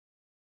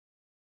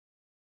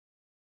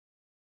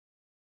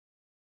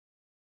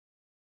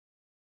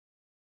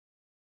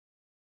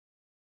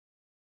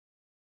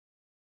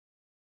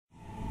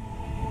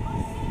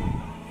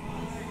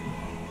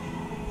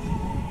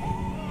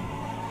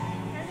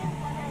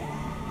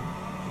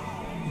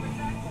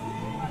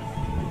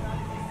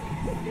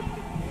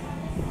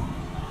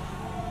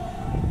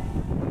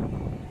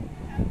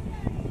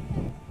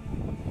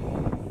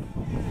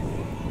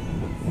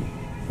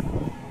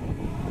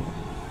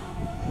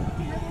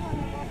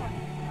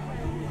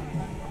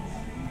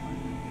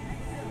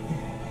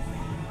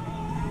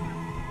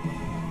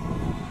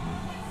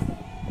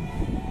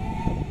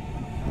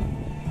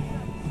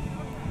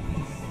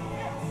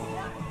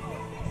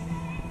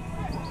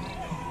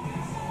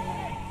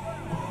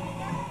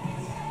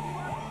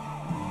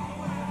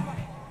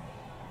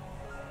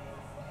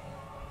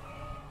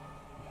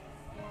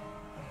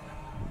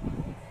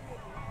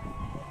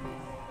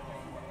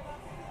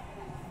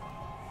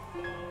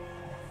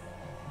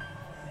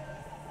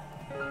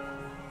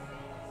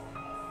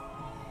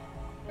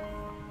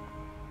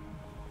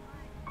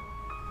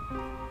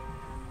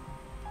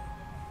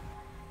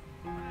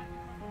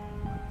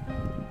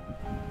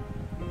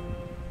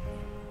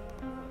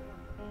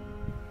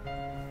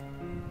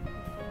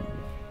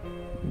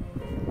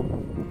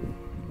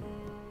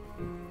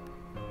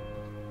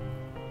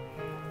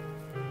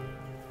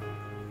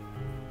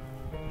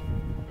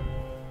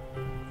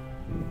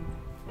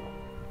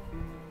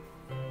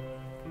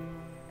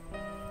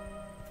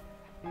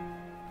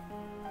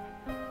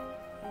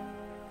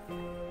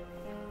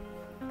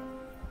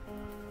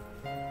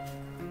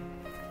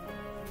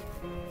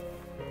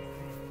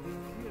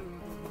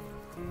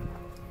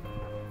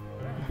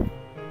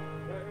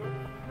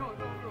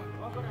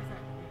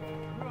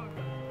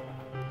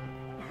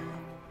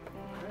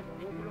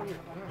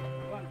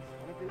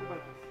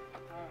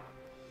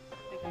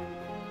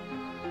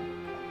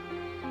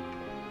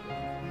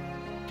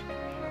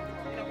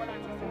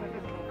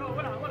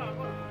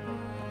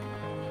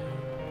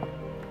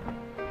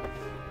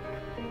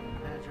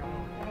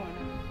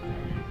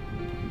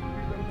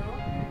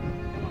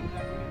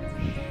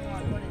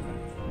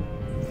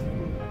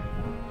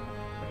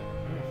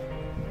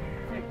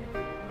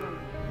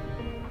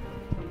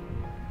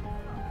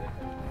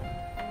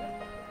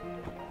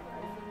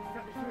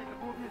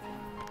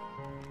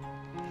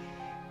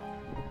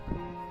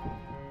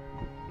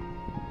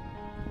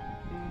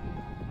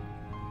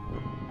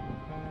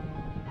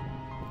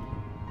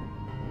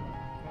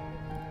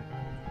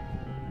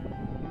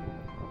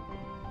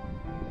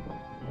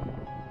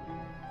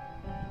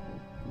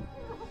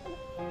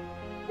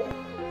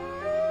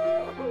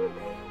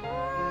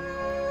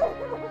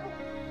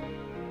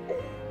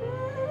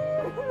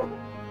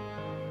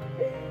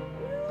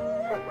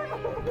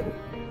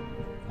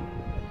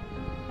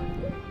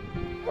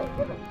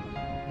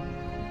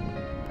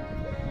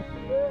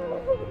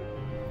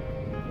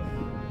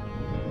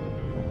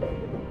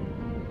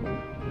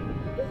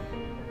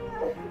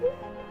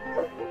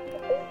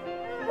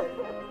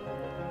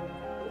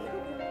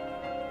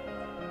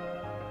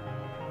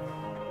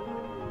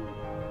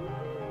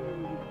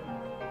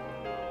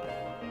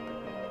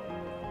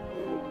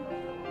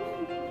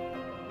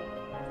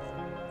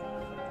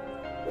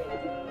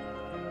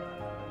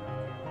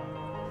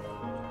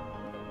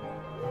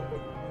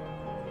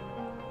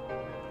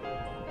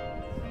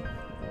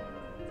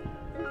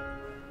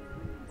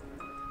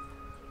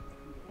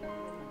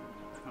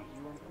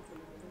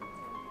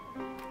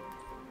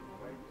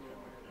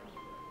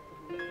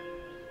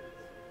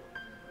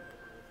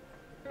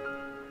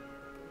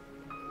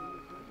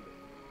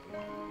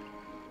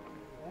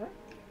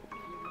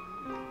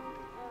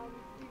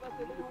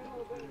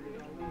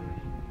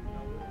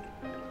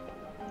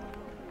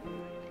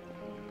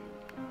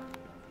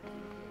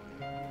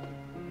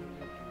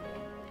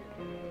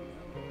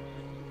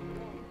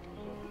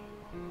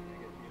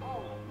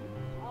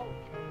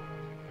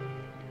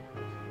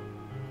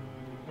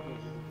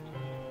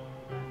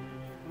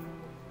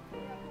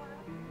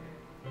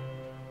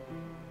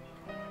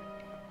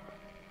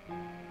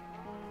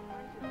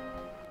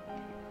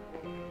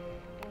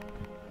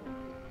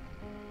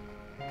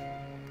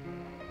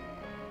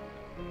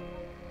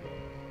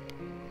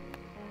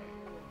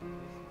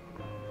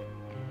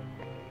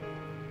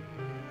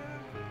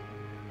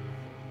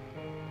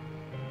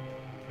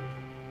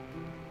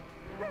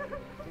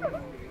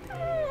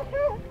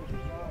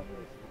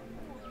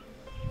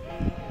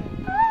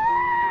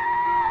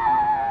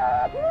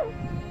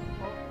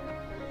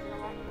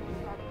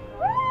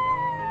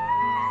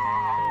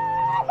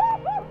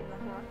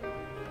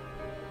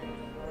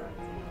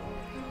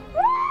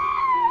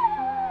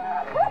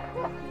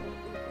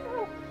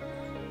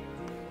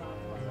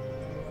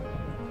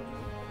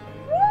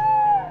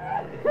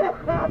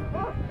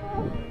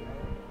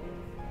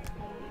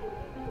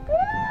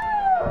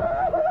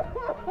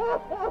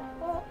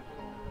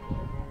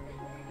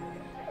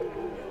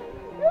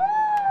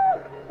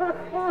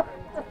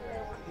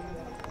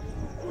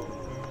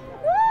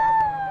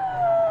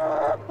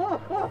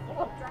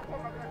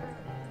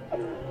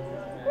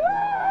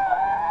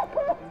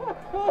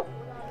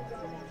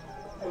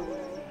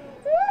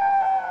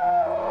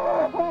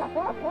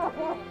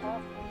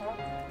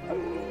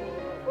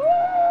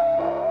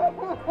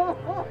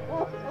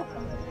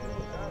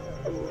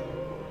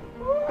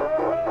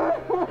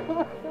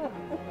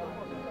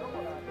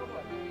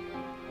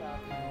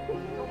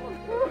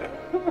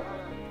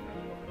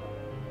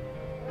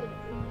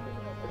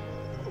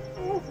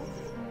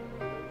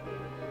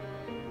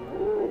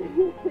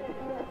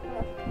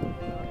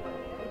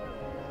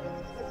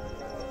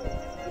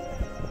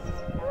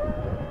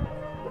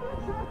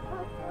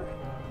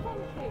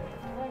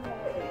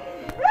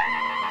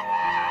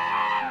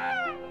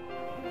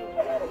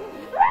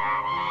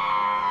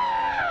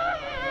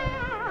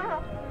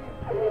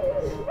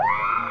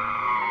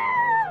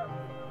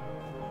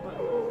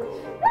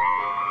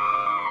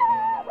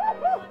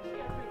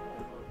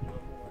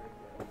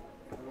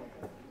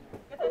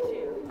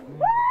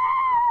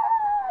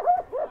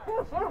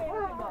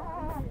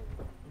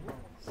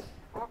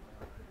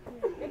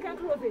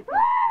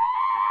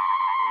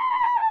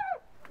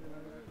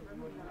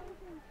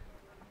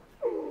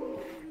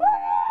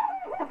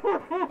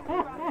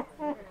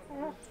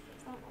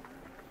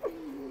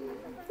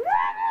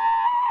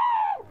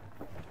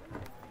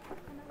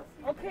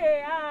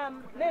Okay,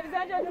 ladies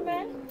and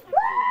gentlemen,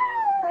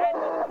 and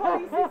the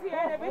police is here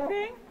and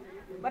everything,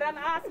 but I'm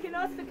asking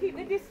us to keep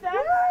the distance,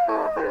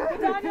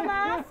 put on the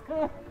mask,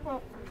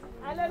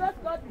 and let us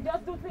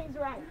just do things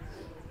right.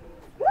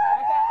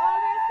 Like I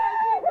always tell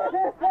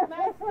people, at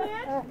my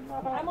stage,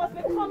 I must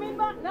be coming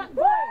back, not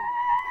going.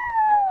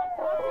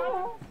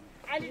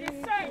 And it is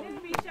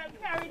certain we shall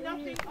carry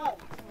nothing out.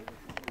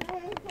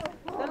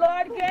 The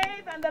Lord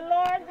gave and the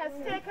Lord has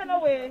taken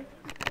away.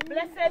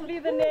 Blessed be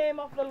the name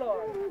of the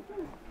Lord.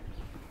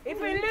 If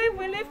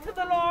we live to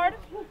the Lord.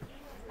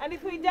 And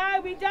if we die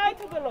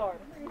to the Lord.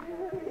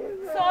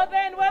 So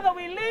then, whether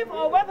we live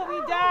or whether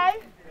we die,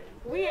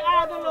 we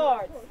are the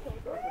Lord's.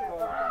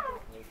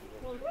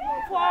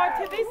 For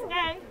to this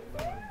end,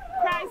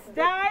 Christ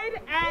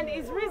died and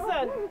is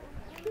risen.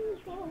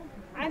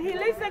 And he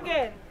lives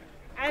again.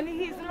 And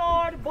he is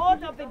Lord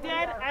both of the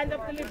dead and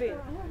of the living.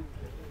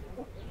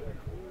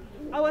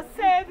 Our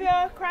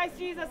Savior, Christ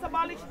Jesus,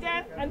 abolished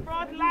death and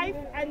brought life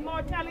and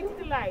mortality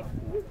to light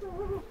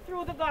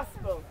through the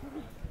gospel.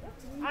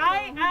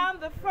 I am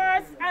the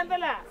first and the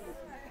last.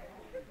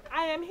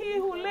 I am he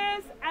who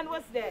lives and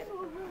was dead.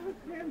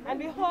 And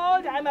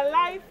behold, I am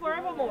alive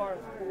forevermore.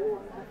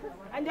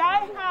 And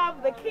I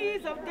have the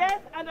keys of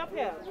death and of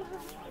hell.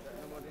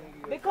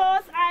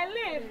 Because I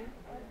live,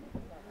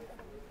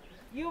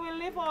 you will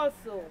live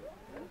also.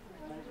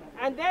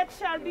 And death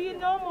shall be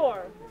no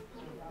more.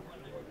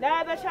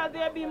 Neither shall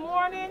there be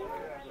mourning,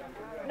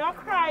 nor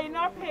cry,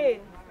 nor pain,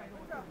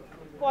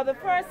 for the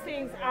first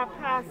things are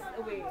passed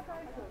away.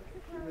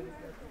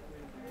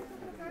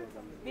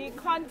 We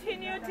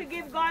continue to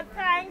give God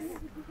thanks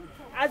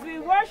as we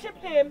worship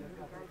him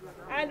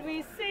and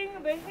we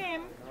sing the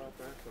hymn,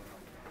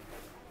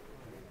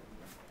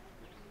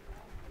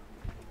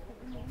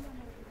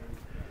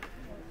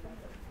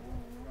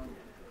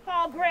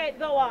 How Great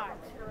Thou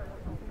Art.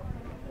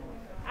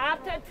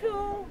 After 2,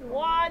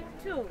 1,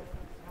 2.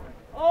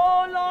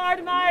 Oh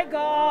Lord my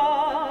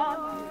God,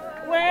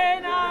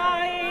 when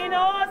I in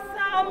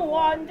awesome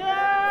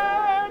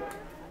wonder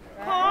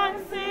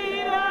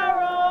consider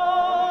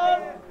all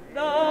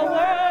the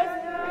words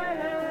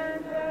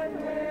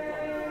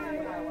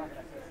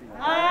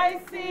I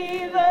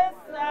see the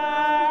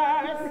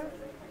stars,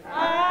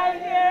 I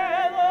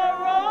hear the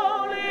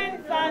rolling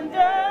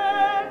thunder,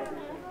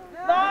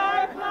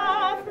 thy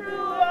power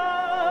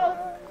throughout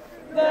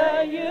the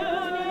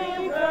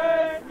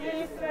universe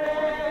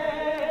displays.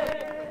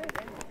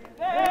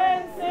 Then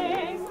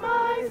sings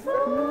my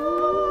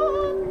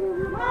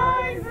soul,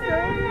 my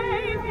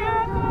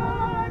Savior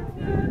God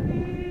to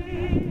thee.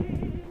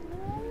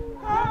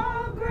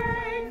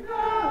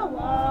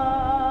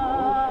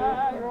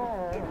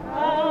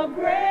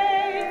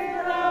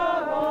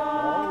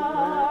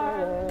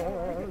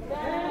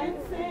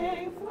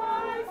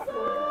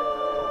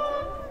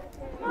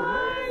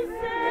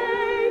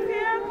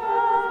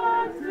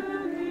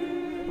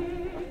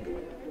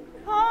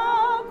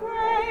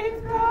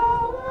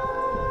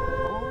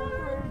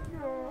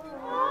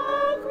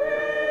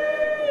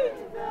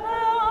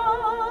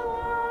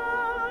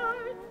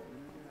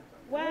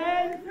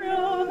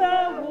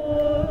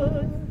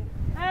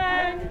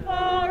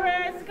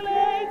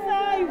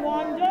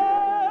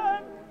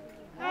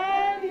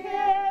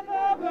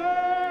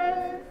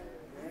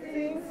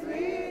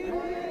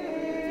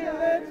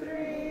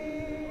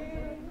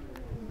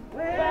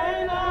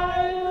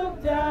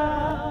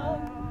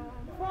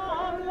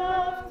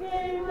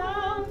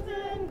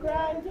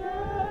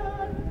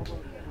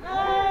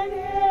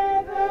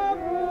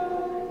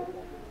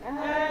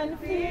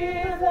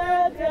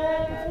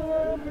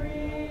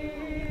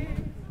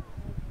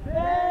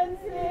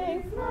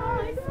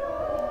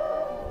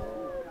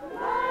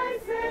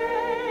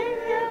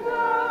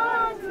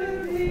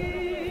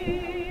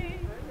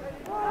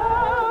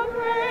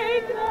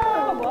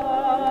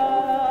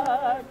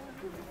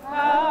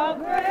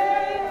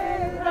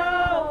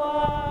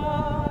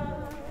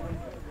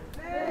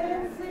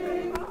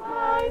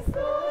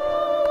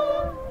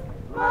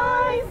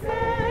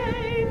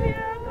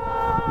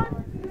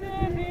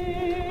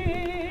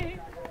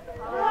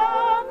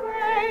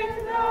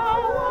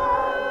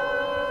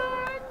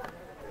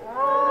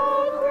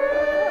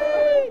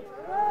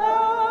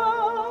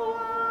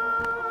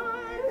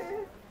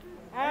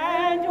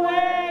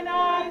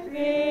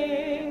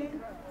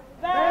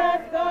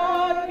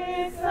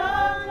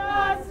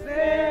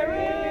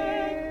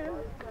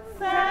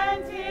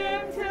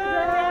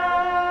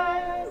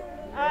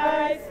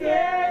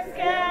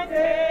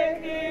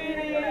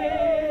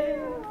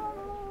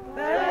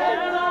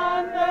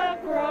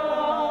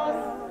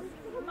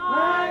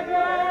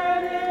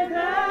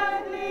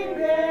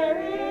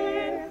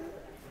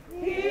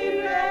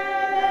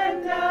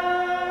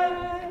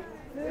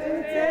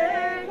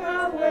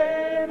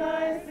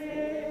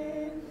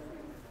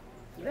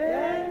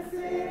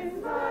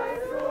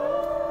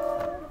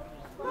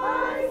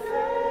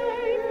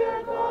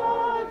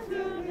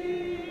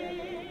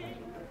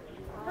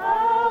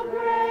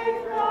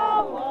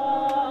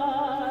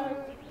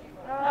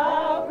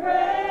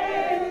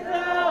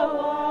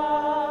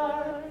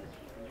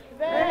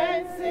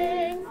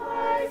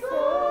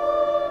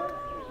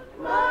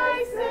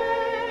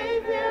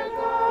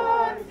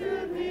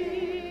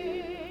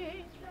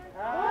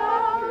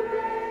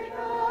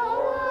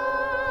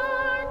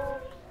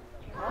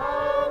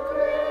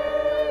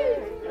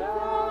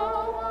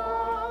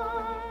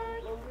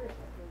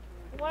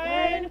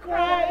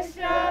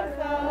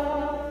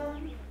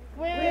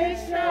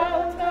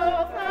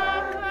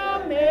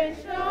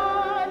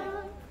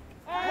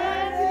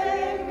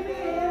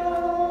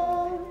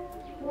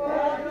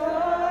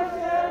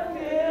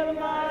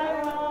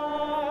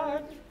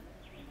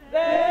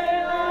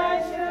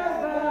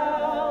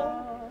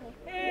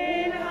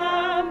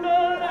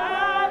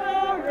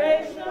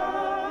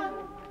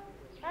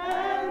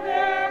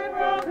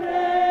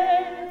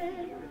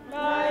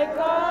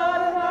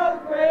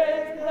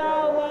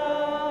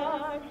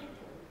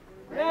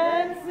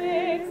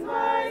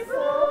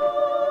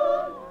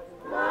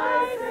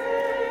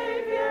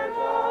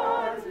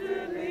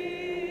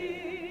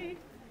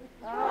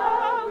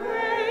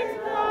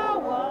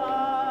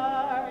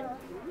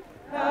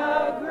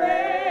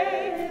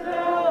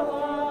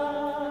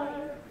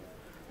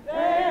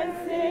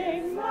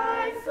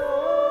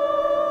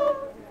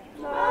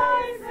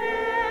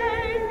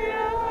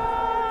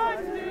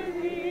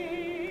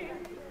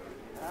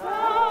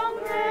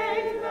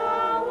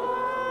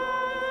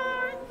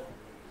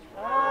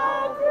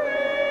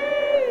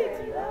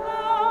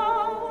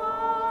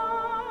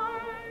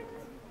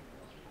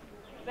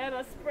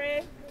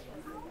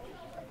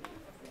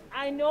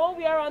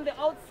 on the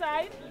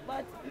outside,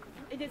 but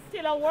it is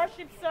still a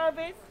worship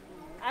service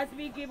as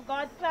we give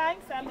God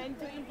thanks. I'm going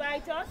to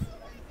invite us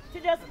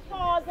to just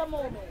pause a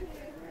moment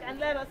and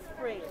let us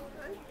pray.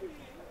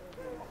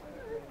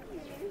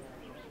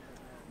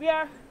 We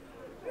are,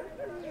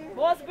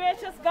 most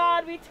gracious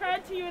God, we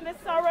turn to you in the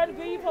sorrow and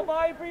grief of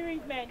our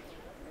bereavement,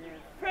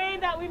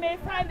 praying that we may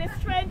find the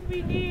strength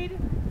we need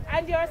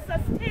and your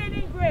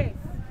sustaining grace.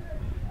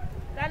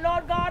 That,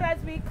 Lord God, as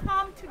we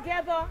come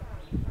together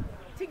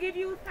to give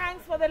you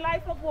thanks for the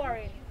life of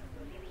Warren,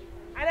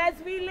 and as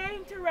we lay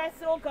him to rest,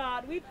 oh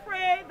God, we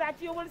pray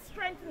that you will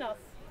strengthen us.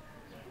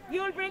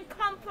 You will bring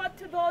comfort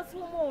to those who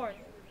mourn.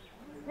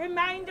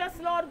 Remind us,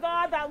 Lord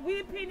God, that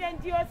weeping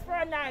endures for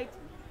a night,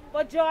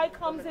 but joy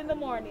comes in the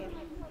morning.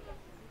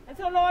 And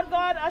so, Lord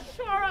God,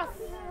 assure us,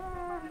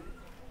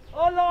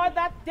 oh Lord,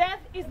 that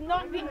death is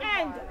not the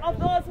end of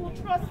those who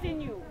trust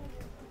in you.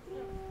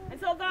 And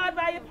so, God,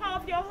 by the power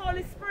of your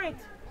Holy Spirit,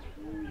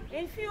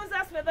 infuse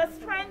us with the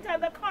strength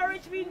and the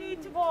courage we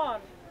need to go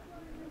on.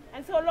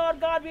 And so, Lord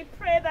God, we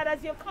pray that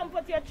as you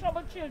comfort your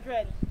troubled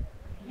children,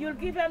 you'll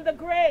give them the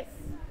grace.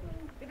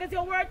 Because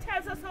your word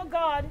tells us, oh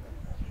God,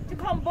 to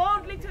come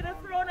boldly to the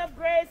throne of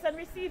grace and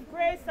receive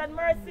grace and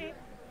mercy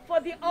for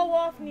the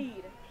hour of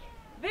need.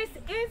 This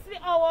is the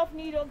hour of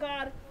need, oh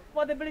God,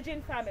 for the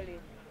Blidgen family.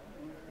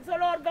 So,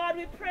 Lord God,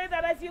 we pray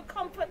that as you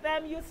comfort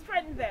them, you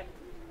strengthen them.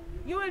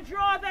 You will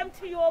draw them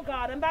to you, O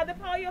God, and by the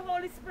power of your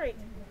Holy Spirit,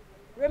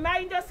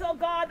 remind us, O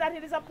God, that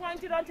it is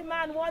appointed unto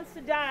man once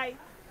to die,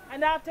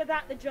 and after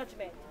that the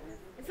judgment.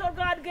 And so,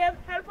 God,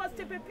 help us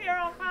to prepare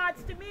our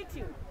hearts to meet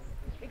you.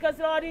 Because,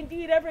 Lord,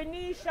 indeed, every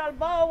knee shall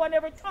bow and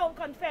every tongue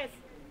confess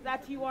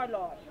that you are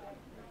Lord.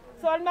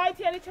 So,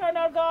 Almighty and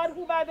eternal God,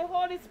 who by the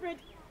Holy Spirit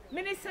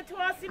minister to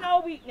us in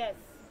our weakness,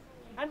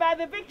 and by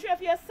the victory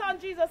of your Son,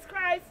 Jesus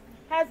Christ,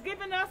 has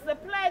given us the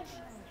pledge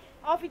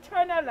of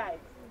eternal life.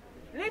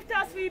 Lift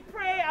us, we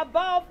pray,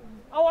 above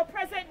our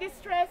present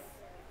distress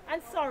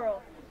and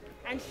sorrow,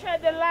 and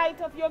shed the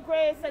light of your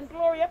grace and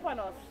glory upon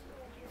us,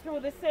 through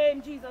the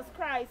same Jesus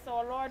Christ,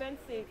 our Lord and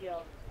Savior.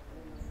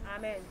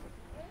 Amen.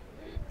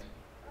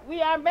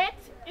 We are met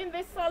in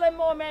this solemn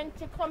moment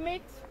to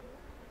commit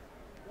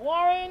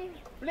Warren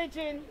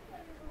Blidgen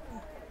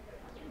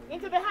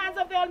into the hands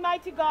of the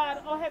Almighty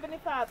God, our Heavenly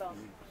Father,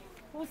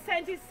 who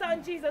sent his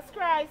Son, Jesus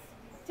Christ,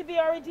 to be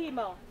our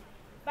Redeemer,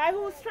 by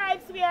whose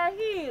stripes we are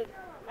healed,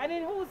 and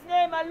in whose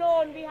name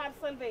alone we have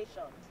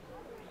salvation.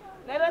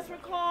 Let us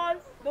recall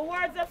the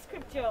words of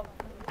Scripture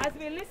as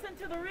we listen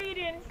to the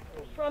reading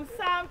from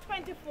Psalm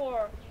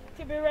 24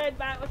 to be read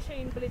by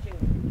Odin Blidgen.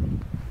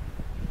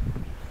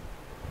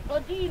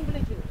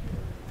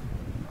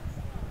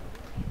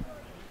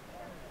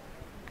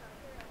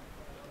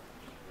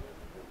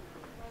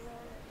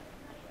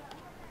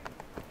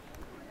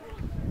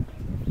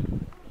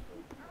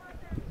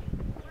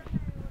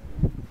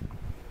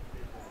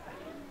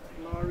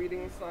 Now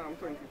reading Psalm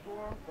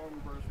 24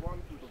 from verse 1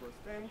 to verse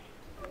 10.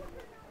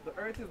 The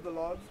earth is the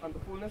Lord's and the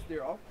fullness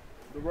thereof,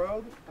 the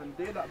world and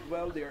they that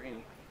dwell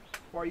therein.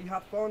 For he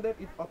hath founded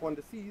it upon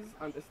the seas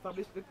and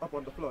established it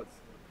upon the floods.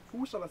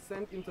 Who shall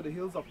ascend into the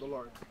hills of the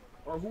Lord?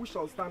 Or who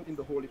shall stand in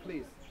the holy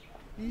place?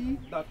 He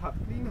that hath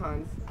clean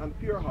hands and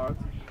pure heart,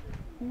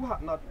 who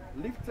hath not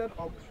lifted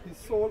up his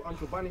soul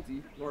unto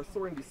vanity, nor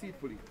sworn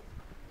deceitfully.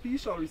 He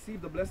shall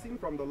receive the blessing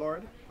from the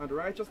Lord, and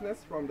righteousness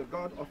from the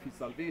God of his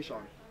salvation.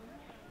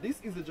 This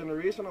is the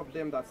generation of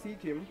them that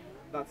seek him,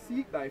 that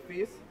seek thy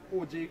face,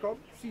 O Jacob,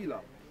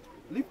 Selah.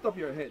 Lift up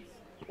your heads,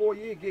 O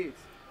ye gates,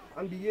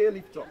 and be ye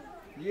lift up,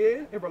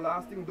 ye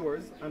everlasting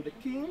doors, and the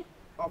King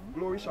of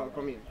glory shall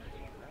come in.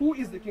 Who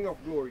is the King of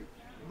glory?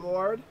 The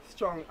Lord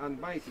strong and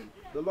mighty,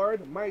 the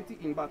Lord mighty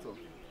in battle.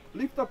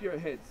 Lift up your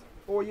heads,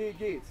 O ye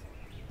gates,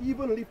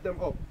 even lift them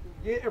up,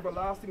 ye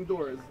everlasting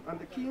doors, and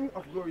the King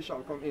of glory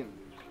shall come in.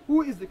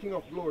 Who is the King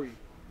of glory?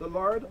 The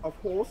Lord of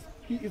hosts,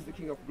 he is the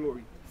King of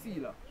glory.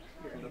 Selah.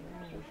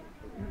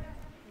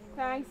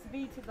 Thanks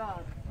be to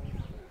God.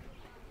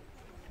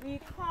 We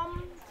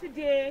come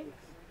today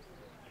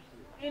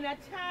in a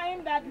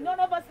time that none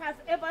of us has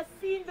ever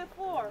seen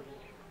before.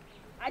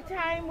 A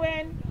time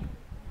when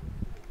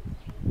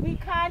we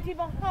can't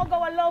even hug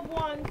our loved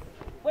ones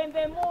when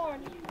they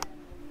mourn.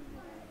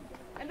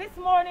 And this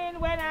morning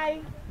when I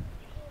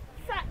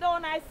sat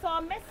down, I saw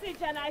a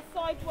message and I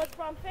saw it was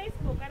from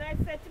Facebook, and I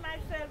said to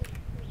myself,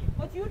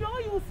 but you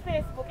don't use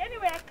Facebook.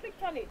 Anyway, I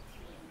clicked on it.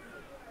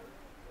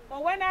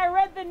 But when I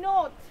read the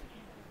note,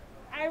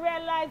 I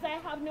realized I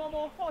have no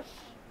more hush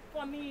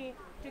for me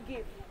to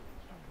give.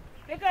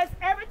 Because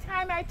every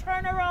time I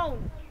turn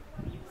around,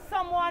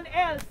 someone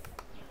else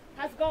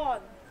has gone.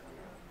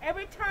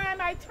 Every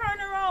time I turn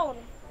around,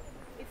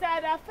 it's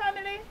either a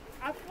family,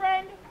 a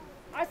friend,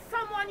 or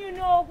someone you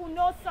know who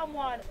knows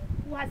someone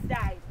who has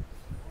died.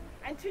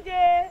 And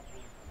today,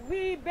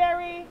 we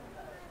bury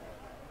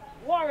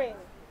Warren.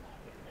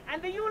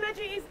 And the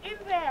eulogy is in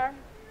there.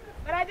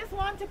 But I just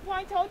want to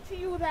point out to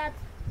you that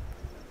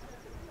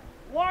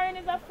Warren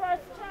is a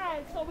first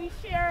child, so we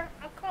share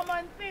a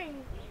common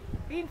thing,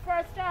 being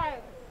first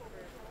child.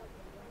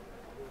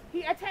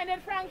 He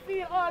attended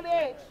Frankfield all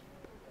age.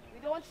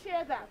 don't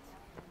share that.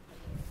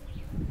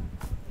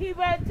 He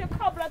went to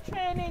Cobbler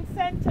Training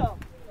Center.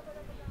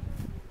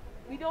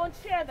 We don't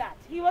share that.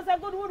 He was a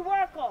good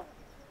woodworker.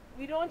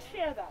 We don't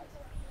share that.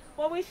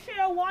 But we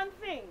share one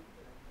thing,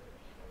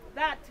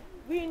 that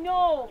we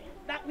know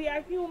that we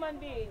are human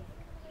beings,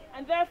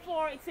 and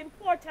therefore it's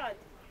important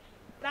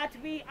that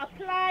we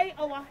apply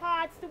our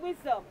hearts to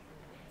wisdom.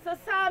 So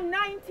Psalm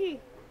 90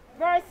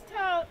 verse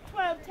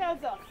 12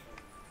 tells us,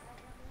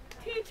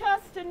 teach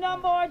us to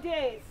number our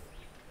days,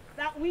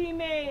 that we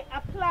may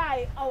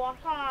apply our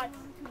hearts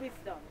to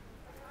wisdom.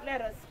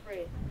 Let us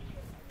pray.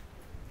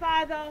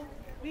 Father,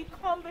 we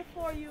come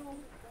before you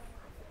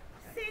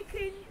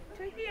seeking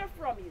to hear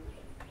from you.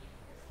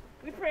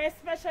 We pray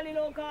especially,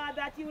 Lord God,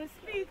 that you will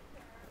speak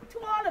to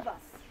all of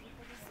us.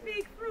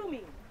 Speak through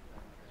me.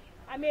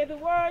 And may the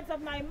words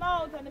of my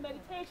mouth and the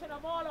meditation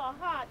of all our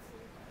hearts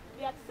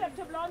be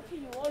acceptable unto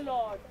you, O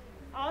Lord,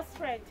 our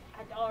strength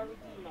and our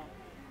Redeemer.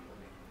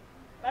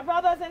 My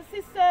brothers and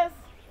sisters,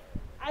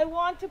 I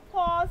want to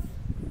pause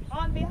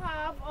on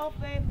behalf of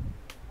the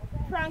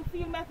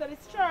Frankfield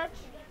Methodist Church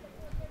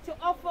to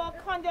offer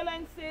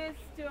condolences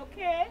to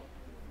Kay,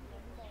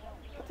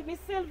 to Miss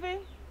Sylvie,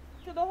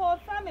 to the whole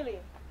family.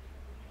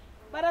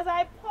 But as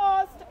I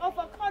paused to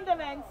offer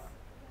condolence,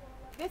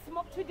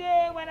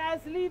 today when I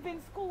was leaving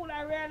school,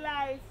 I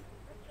realized,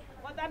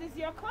 well, that is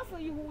your cousin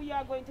who you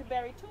are going to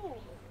bury too.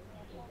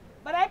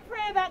 But I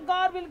pray that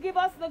God will give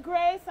us the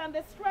grace and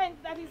the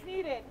strength that is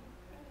needed.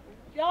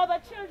 The other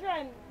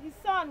children, his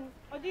son,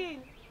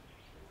 Odin,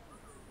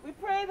 we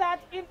pray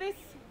that in this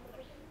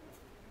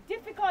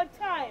difficult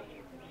time,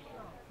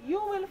 you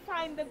will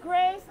find the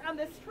grace and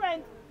the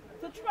strength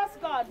to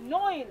trust God,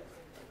 knowing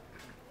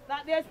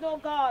that there's no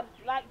God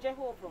like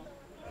Jehovah.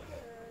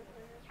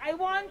 I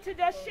want to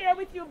just share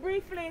with you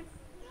briefly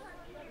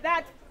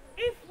that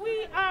if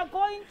we are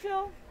going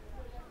to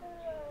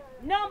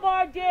number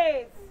our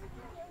days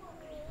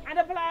and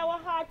apply our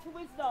heart to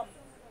wisdom,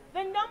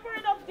 the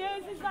numbering of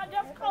days is not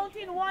just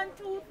counting 1,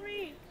 2,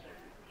 3.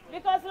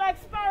 Because like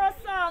Sparrow's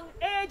song,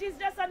 age is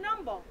just a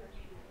number.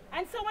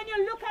 And so when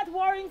you look at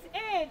Warren's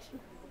age,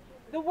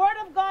 the Word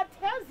of God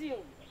tells you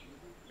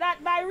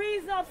that by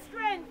reason of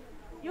strength,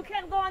 you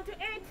can go on to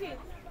 80.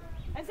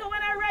 And so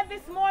when I read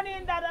this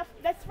morning that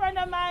this friend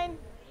of mine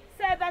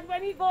said that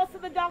when he goes to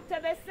the doctor,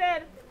 they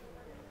said,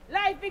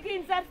 life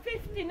begins at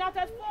 50, not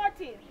at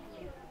 40.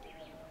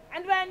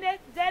 And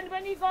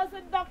when he goes to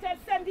the doctor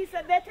at 70,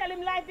 they tell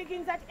him life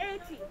begins at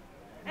 80.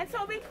 And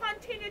so we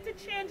continue to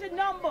change the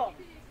number.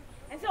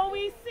 And so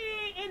we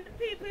see in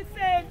people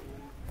saying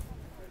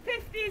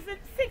 50s and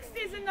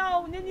 60s are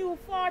now the new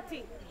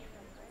 40.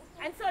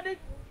 And so the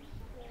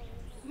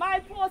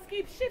mileposts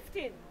keep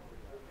shifting.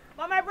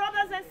 But my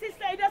brothers and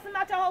sisters, it doesn't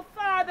matter how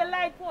far the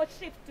light post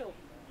shifts to.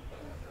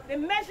 The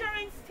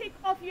measuring stick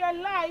of your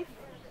life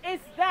is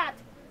that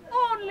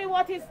only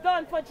what is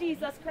done for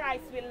Jesus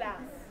Christ will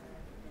last.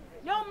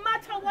 No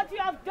matter what you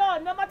have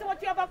done, no matter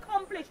what you have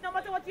accomplished, no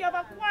matter what you have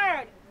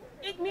acquired,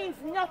 it means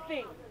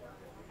nothing.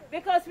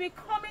 Because we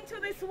come into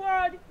this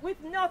world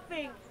with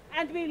nothing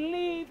and we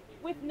leave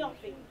with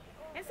nothing.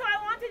 And so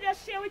I want to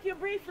just share with you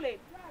briefly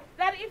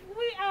that if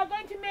we are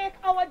going to make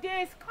our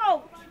days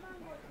count,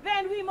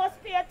 then we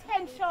must pay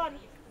attention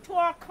to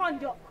our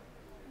conduct.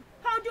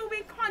 How do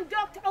we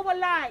conduct our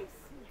lives?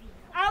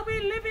 Are we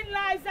living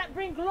lives that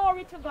bring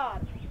glory to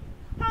God?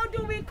 How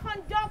do we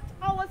conduct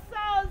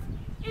ourselves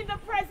in the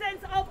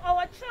presence of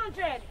our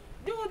children?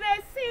 Do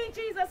they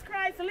see Jesus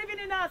Christ living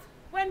in us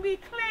when we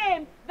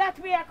claim that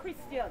we are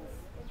Christians?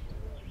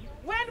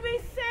 When we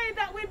say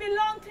that we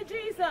belong to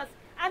Jesus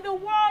and the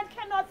world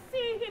cannot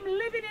see him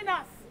living in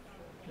us,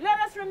 let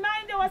us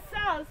remind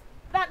ourselves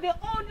that the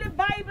only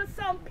Bible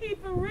some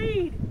people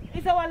read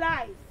is our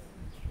lives.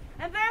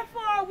 And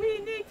therefore we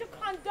need to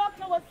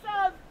conduct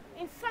ourselves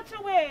in such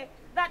a way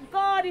that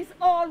God is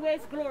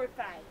always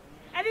glorified.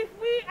 And if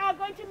we are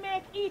going to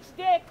make each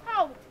day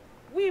count,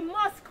 we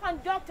must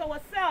conduct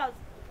ourselves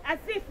as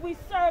if we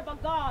serve a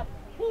God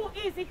who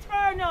is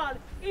eternal,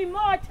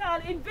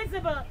 immortal,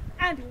 invisible,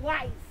 and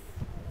wise.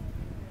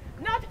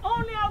 Not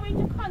only are we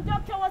to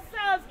conduct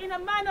ourselves in a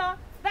manner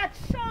that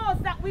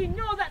shows that we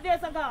know that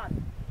there's a God,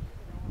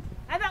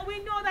 and that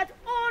we know that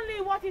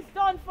only what is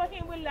done for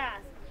him will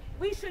last,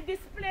 we should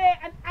display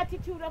an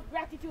attitude of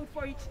gratitude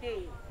for each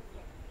day.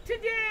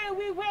 Today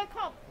we wake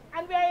up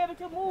and we are able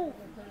to move.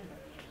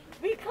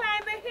 We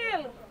climb the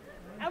hill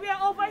and we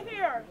are over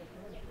here.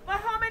 But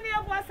how many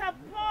of us have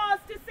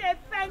paused to say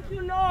thank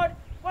you, Lord,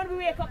 when we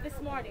wake up this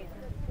morning?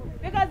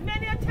 Because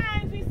many a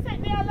times we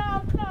set the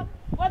alarm clock,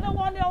 whether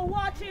on our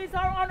watches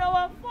or on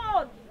our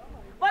phone.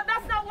 But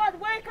that's not what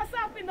wakes us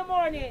up in the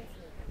morning.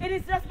 It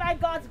is just by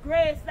God's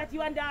grace that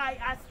you and I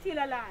are still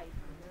alive.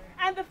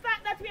 And the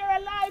fact that we are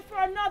alive for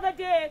another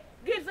day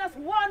gives us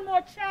one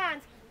more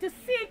chance to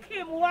seek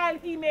him while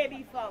he may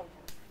be found,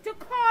 to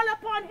call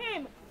upon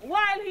him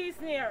while he is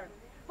near.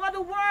 For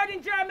the word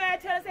in Jeremiah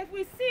tells us, if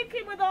we seek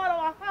him with all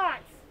our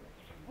hearts,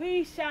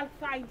 we shall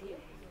find him.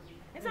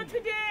 And so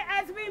today,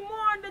 as we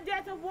mourn the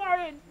death of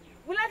Warren,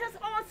 let us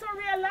also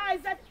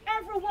realize that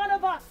every one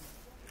of us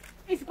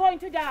is going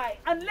to die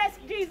unless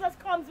Jesus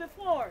comes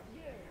before.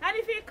 And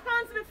if he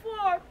comes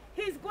before,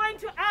 he's going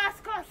to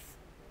ask us,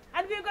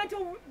 and we're going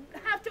to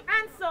have to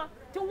answer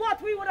to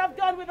what we would have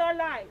done with our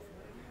lives.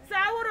 So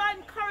I would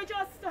encourage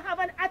us to have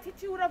an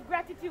attitude of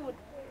gratitude,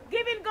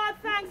 giving God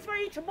thanks for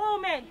each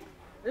moment,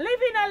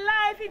 living a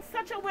life in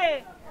such a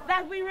way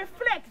that we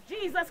reflect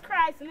Jesus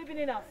Christ living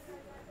in us.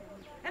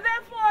 And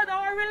therefore,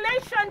 our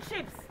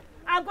relationships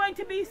are going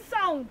to be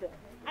sound.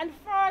 And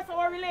first,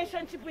 our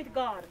relationship with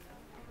God.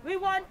 We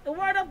want, the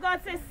Word of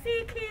God says,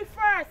 seek ye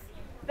first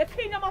the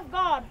kingdom of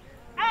God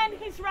and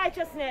his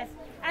righteousness,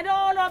 and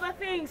all other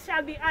things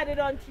shall be added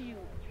unto you.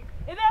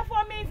 It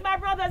therefore means, my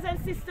brothers and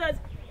sisters,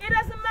 it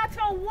doesn't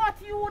matter what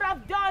you would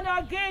have done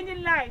or gained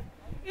in life,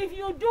 if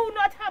you do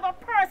not have a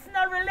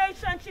personal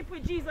relationship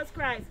with Jesus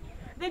Christ.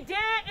 The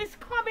day is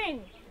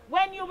coming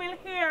when you will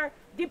hear,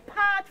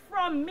 depart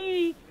from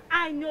me,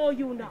 I know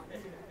you not.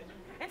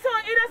 And so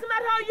it doesn't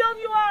matter how young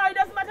you are, it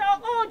doesn't matter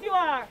how old you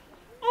are,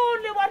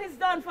 only what is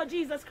done for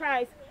Jesus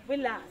Christ will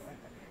last.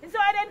 And so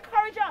I'd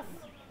encourage us,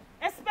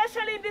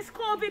 especially in this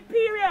COVID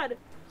period,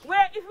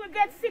 where if we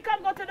get sick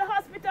and go to the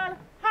hospital,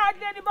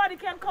 hardly anybody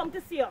can come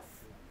to see us.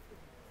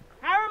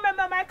 I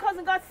remember my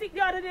cousin got sick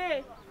the other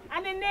day,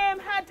 and the name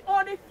had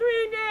only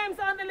 3 names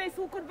on the list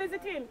who could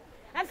visit him.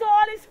 And so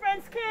all his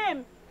friends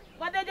came,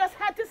 but they just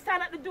had to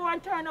stand at the door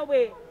and turn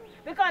away,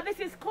 because this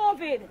is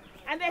COVID,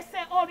 and they say,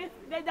 oh,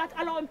 they're not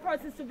allowing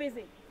persons to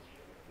visit.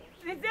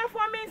 This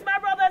therefore means, my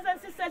brothers and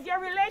sisters,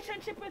 your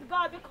relationship with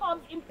God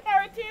becomes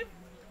imperative,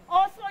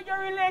 also your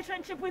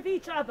relationship with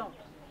each other.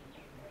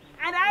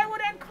 And I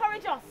would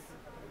encourage us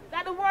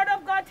that the Word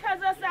of God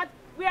tells us that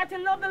we are to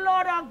love the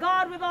Lord our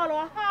God with all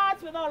our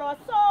hearts, with all our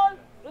soul,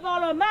 with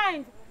all our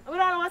minds, and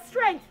with all our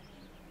strength,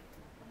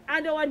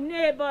 and our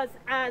neighbors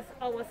as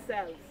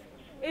ourselves.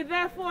 It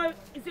therefore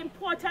is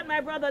important,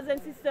 my brothers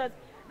and sisters,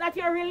 that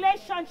your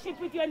relationship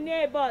with your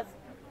neighbors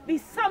be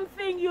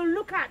something you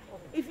look at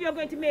if you're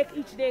going to make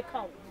each day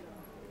count.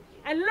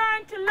 And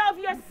learn to love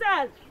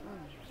yourself.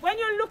 When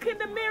you look in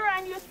the mirror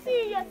and you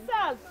see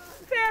yourself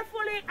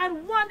fearfully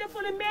and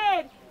wonderfully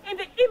made in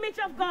the image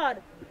of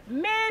God,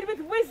 made with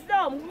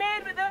wisdom,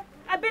 made with the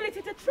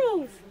ability to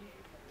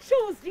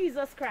choose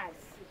Jesus Christ.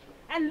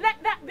 And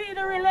let that be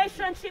the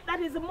relationship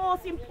that is the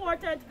most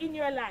important in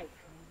your life.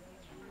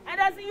 And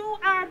as you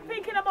are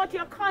thinking about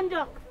your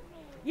conduct,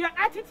 your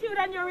attitude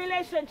and your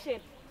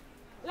relationship,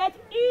 let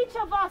each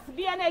of us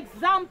be an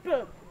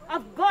example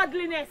of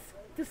godliness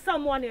to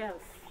someone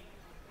else.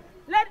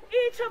 Let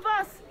each of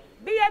us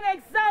be an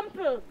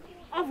example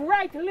of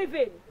right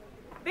living,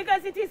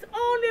 because it is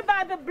only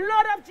by the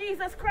blood of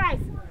Jesus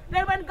Christ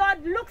that when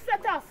God looks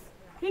at us,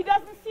 he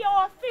doesn't see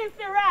our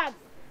filthy rags,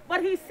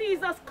 but he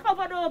sees us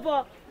covered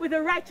over with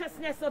the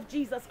righteousness of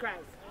Jesus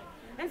Christ.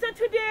 And so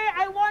today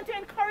I want to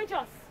encourage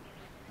us.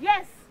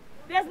 Yes,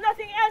 there's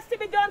nothing else to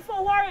be done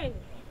for Warren,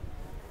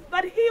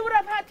 but he would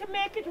have had to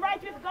make it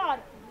right with God.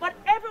 But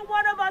every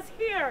one of us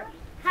here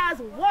has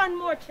one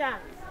more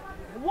chance.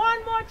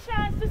 One more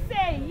chance to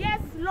say,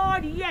 yes,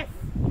 Lord, yes,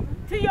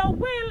 to your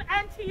will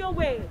and to your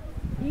way.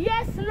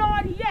 Yes,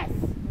 Lord, yes,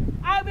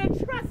 I will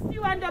trust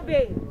you and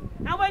obey.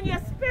 And when your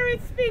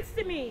spirit speaks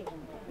to me,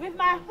 with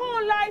my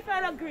whole life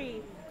I'll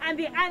agree. And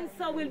the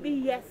answer will be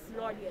yes,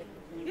 Lord, yes.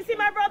 You see,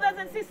 my brothers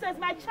and sisters,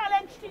 my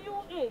challenge to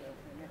you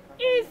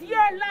is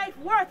your life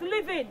worth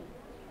living?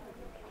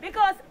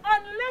 Because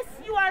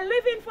unless you are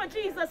living for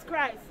Jesus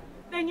Christ,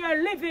 then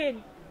your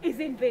living is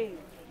in vain.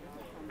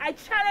 I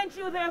challenge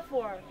you,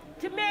 therefore,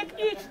 to make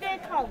each day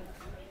count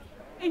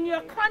in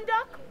your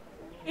conduct,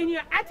 in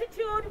your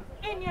attitude,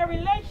 in your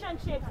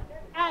relationships,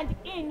 and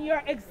in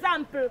your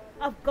example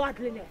of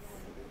godliness.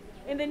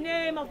 In the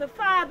name of the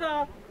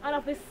Father, and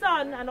of the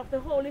Son, and of the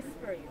Holy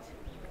Spirit.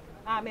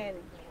 Amen.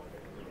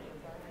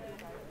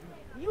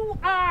 You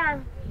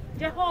are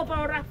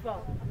Jehovah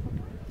Rapha,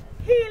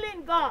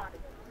 healing God.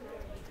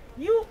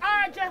 You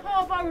are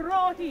Jehovah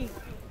Rohi,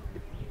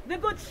 the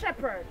Good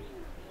Shepherd.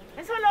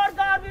 And so, Lord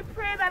God, we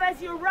pray that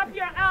as you wrap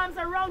your arms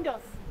around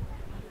us,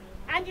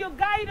 and you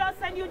guide us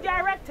and you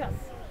direct us,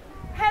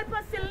 help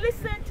us to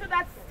listen to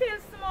that still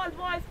small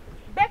voice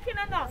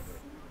beckoning us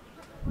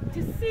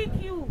to seek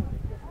you,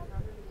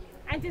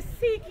 and to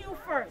seek you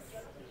first.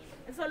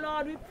 And so,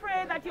 Lord, we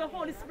pray that your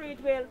Holy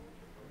Spirit will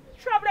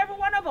trouble every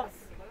one of us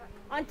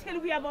until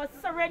we have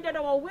surrendered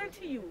our will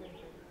to you.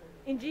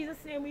 In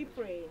Jesus' name we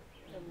pray.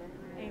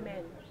 Amen.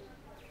 Amen.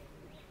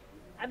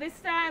 At this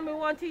time, we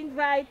want to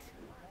invite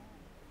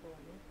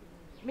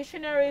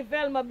Missionary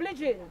Velma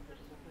Blidgen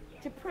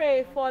to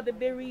pray for the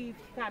bereaved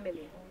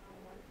family.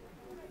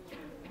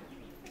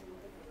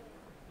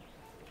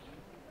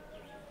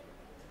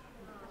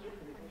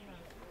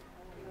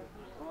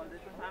 All the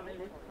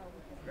family,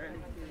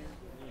 relatives,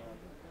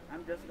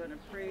 I'm just going to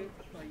pray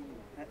for you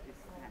at this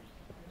time.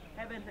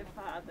 Heavenly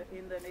Father,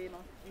 in the name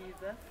of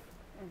Jesus,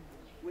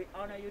 we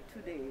honor you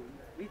today.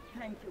 We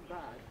thank you,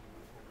 God.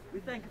 We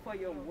thank you for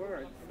your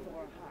words to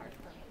our heart.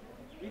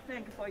 We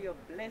thank you for your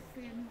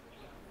blessing.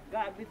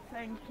 God, we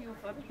thank you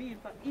for being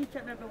for each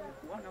and every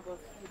one of us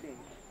today.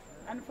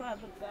 And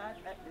Father God,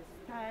 at this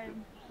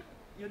time,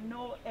 You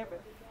know every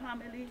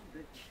family,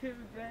 the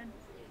children,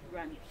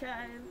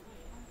 grandchild.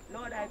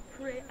 Lord, I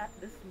pray at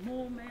this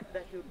moment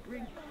that you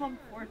bring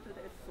comfort to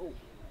their soul.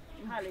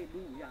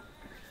 Hallelujah.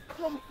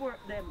 Comfort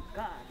them,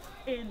 God,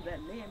 in the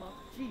name of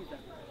Jesus.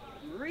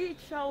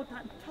 Reach out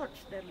and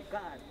touch them,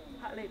 God.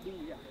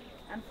 Hallelujah.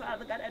 And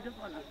Father God, I just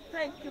want to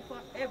thank you for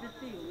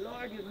everything.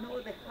 Lord, you know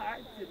the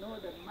heart, you know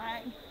the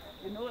mind,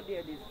 you know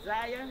their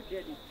desire,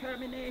 their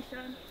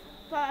determination.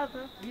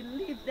 Father, we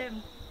leave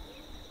them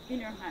in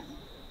your hands.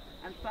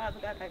 And Father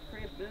God, I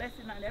pray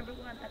blessing on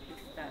everyone at this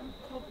time.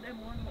 Cover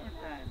them one more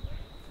time.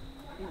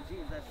 In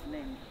Jesus'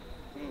 name,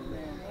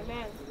 amen.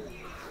 Amen.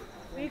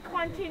 We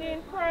continue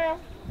in prayer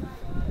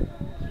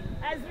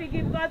as we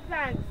give God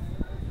thanks.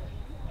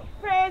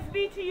 Praise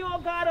be to you, O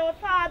God, our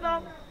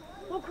Father,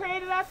 who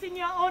created us in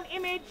your own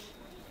image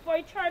for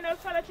eternal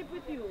fellowship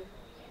with you.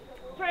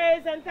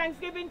 Praise and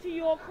thanksgiving to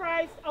you, O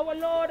Christ, our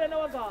Lord and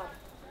our God,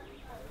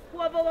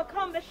 who have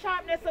overcome the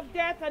sharpness of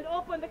death and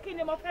opened the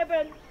kingdom of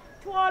heaven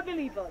to all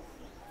believers,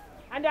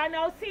 and are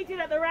now seated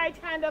at the right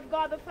hand of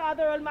God the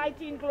Father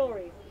Almighty in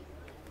glory.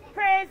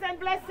 Praise and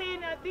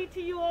blessing be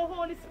to you, O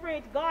Holy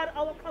Spirit, God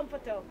our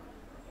Comforter,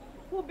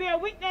 who bear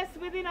witness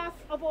within us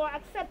of our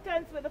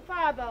acceptance with the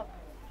Father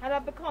and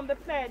have become the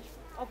pledge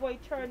of our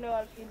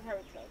eternal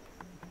inheritance.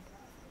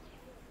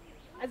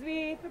 As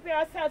we prepare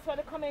ourselves for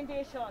the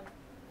commendation,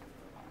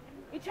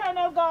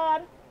 eternal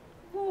God,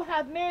 who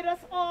have made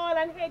us all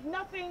and hate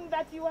nothing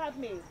that you have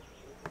made,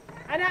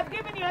 and have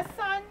given your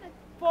Son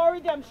for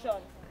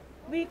redemption,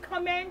 we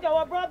commend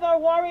our brother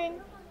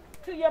Warren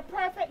to your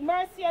perfect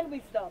mercy and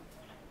wisdom.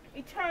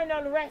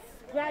 Eternal rest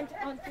grant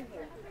unto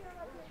him,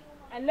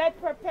 and let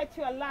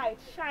perpetual light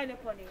shine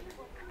upon him,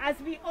 as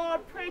we all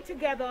pray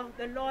together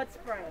the Lord's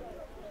Prayer.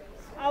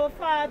 Our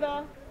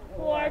Father,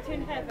 who art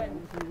in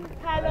heaven,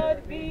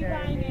 hallowed be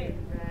thy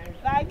name.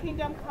 Thy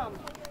kingdom come.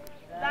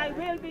 Thy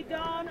will be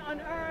done on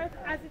earth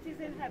as it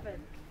is in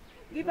heaven.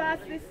 Give us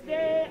this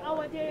day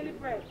our daily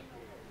bread,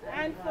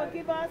 and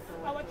forgive us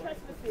our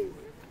trespasses,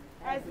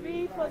 as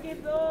we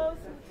forgive those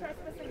who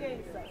trespass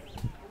against us.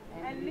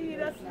 And lead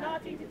us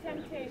not into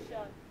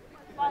temptation,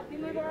 but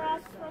deliver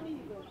us from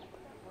evil.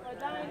 For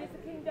thine is the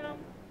kingdom,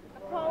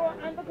 the power,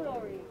 and the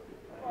glory,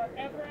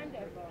 forever and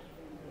ever.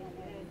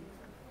 Amen.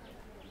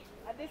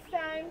 At this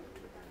time,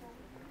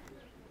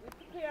 we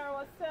prepare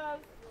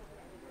ourselves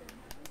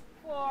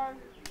for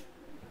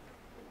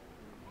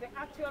the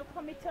actual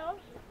committal.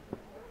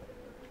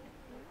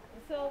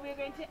 And so we're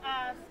going to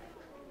ask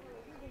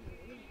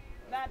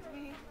that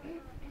we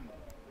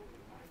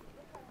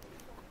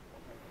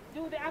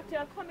do the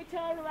actual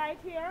committal right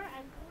here,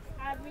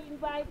 and we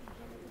invite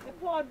the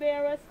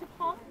pallbearers to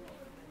come.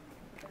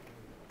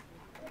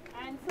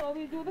 And so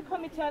we do the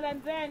committal,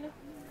 and then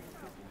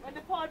when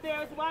the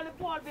pallbearers, while the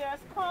pallbearers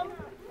come,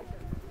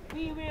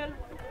 we will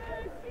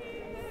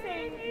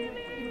sing.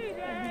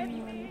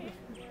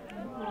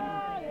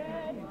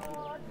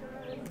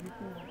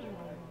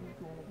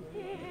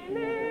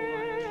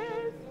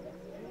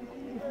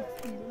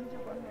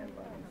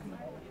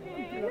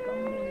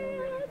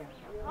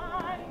 I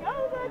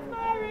know that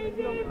my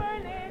Redeemer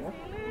lives,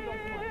 he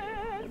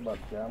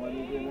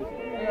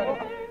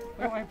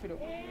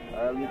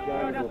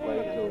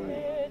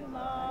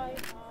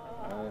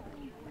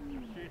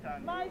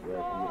my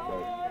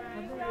soul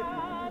is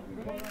not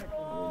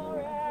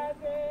before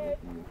heaven,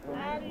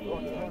 and he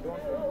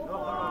will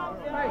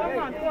walk the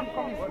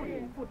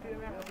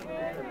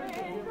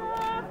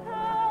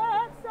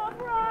paths of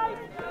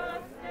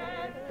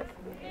righteousness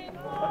in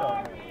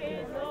for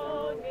his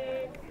own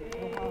name's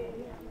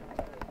sake.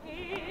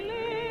 He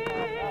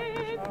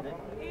lives,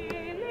 he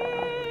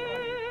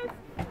lives,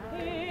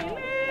 he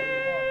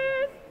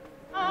lives.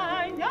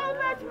 I know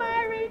that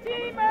my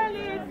Redeemer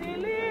lives, he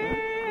lives.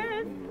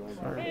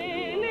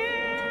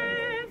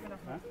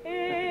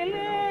 He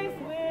lives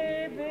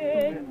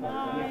within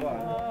my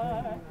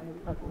heart.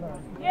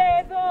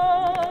 Yea, though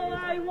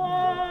I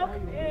walk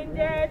in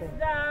death's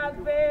dark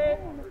vale,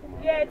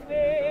 yet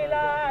will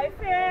I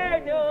fear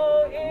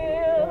no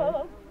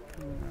ill.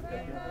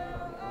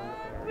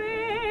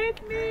 With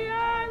me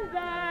on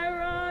thy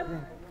rod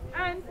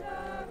and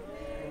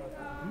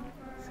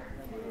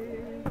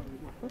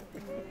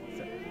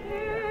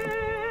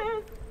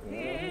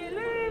he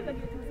lives.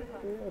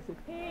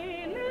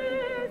 He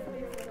lives.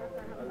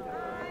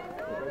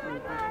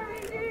 My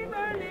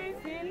Redeemer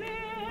lives. He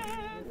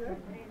lives.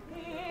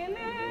 He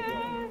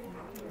lives.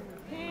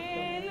 He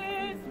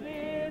lives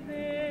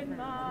within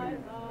my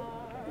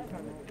heart.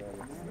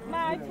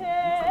 My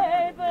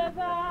table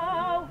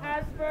thou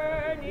hast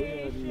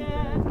furnished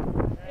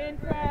in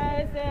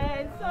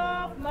presence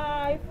of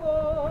my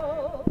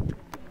foe.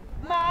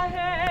 My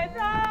head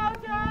thou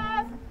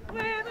dost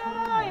with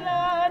oil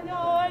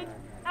anoint,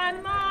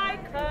 and my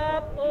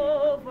cup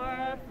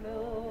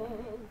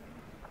overflows.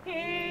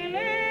 He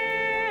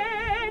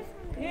lives,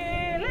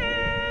 he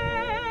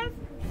lives,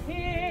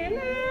 he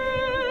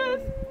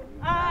lives.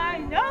 I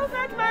know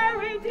that my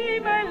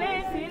Redeemer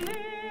lives, he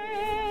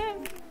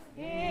lives,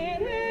 he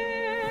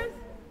lives,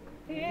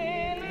 he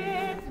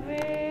lives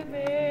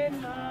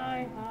within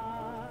my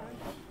heart.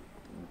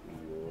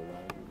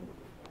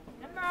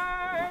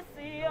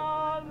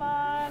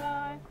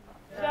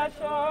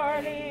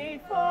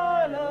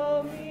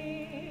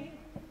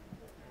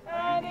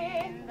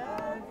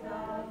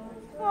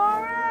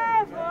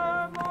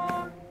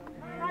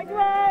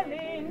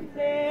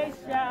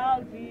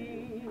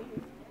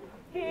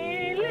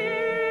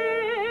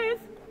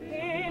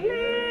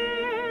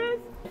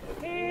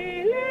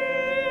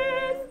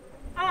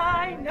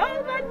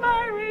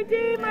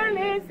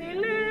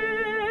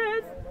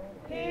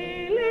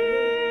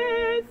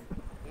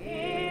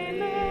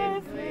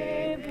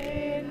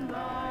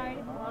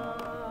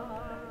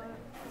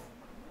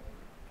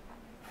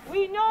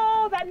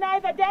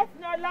 neither death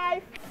nor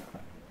life,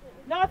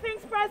 nor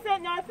things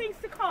present, nor things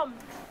to come,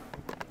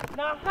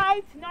 nor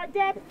height, nor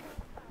depth,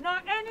 nor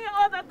any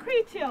other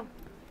creature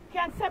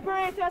can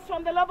separate us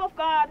from the love of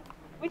God,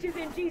 which is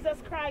in Jesus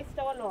Christ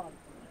our Lord.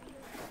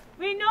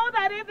 We know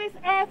that if this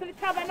earthly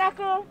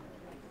tabernacle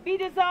be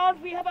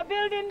dissolved, we have a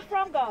building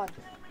from God,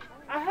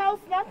 a house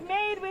not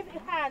made with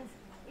hands,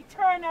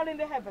 eternal in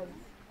the heavens.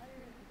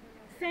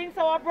 Since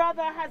our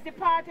brother has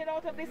departed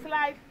out of this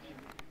life,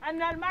 and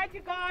Almighty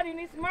God in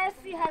his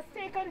mercy has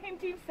taken him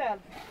to himself,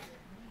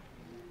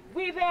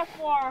 we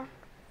therefore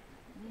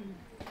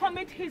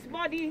commit his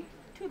body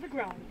to the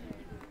ground.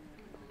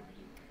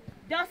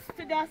 Dust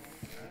to dust,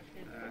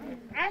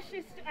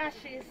 ashes to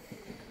ashes,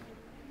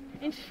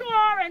 in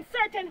sure and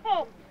certain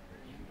hope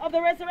of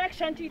the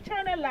resurrection to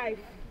eternal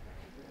life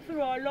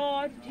through our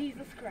Lord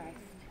Jesus Christ.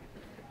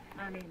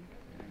 Amen.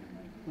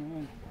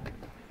 Amen.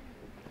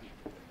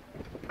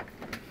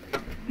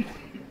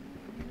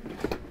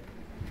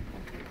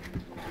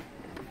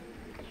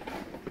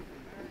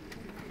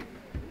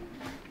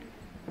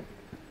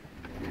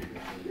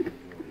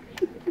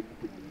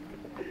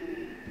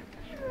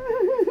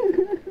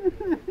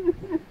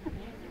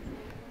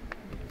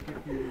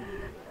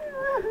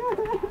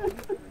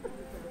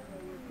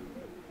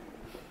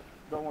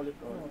 Don't want it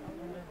to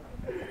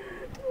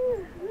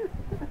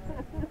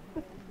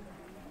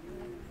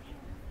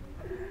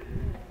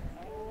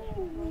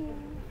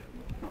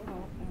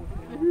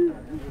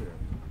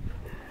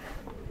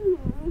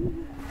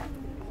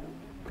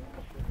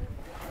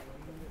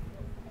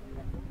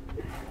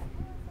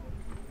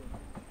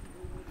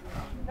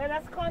Let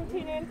us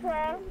continue in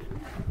prayer.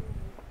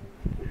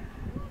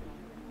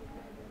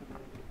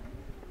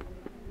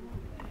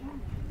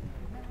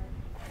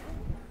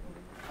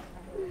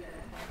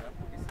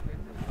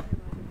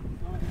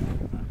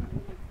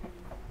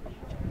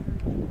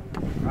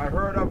 I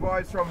heard a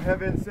voice from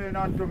heaven saying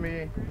unto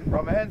me,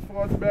 From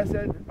henceforth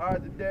blessed are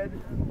the dead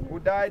who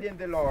died in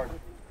the Lord.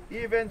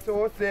 Even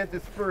so saith the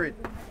Spirit,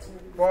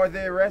 for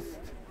they rest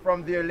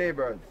from their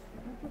labors.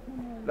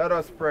 Let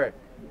us pray.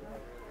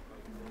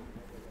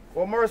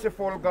 O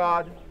merciful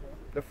God,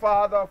 the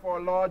Father of our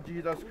Lord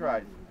Jesus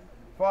Christ,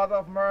 Father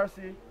of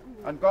mercy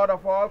and God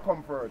of all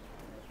comfort,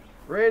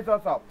 raise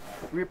us up,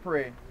 we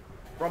pray,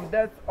 from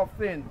death of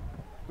sin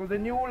to the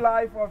new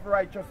life of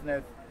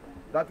righteousness,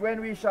 that when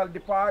we shall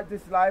depart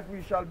this life,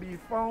 we shall be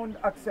found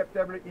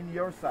acceptable in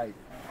your sight.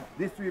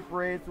 This we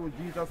pray through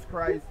Jesus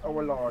Christ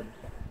our Lord.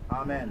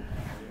 Amen.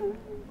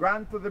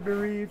 Grant to the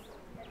bereaved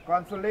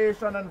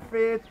consolation and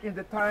faith in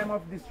the time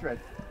of distress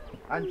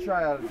and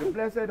trial, the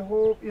blessed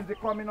hope in the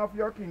coming of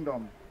your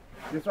kingdom,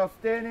 the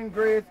sustaining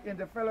grace in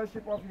the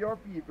fellowship of your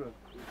people,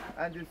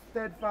 and the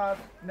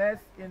steadfastness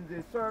in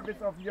the service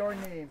of your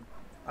name,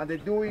 and the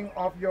doing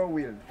of your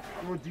will,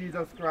 through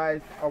Jesus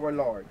Christ our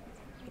Lord.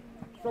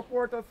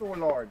 Support us, O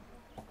Lord,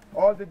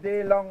 all the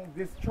day long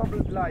this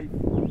troubled life,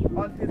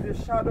 until the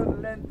shadow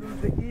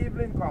lengthens the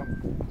evening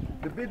comes.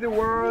 The busy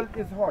world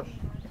is hushed,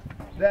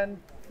 then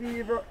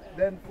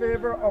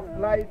favor of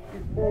light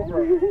is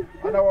over,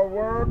 and our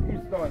work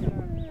is done.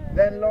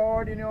 Then,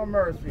 Lord, in your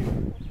mercy,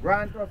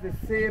 grant us the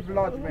safe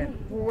lodgment,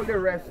 holy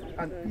rest,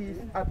 and peace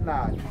at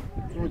last,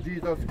 through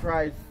Jesus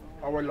Christ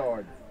our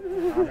Lord.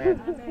 Amen.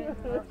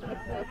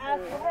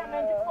 Ask the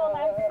workmen to come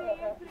and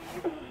seal,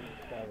 please.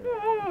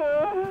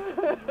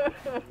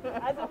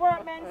 As the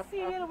workmen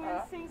seal,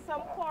 we'll sing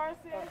some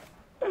choruses.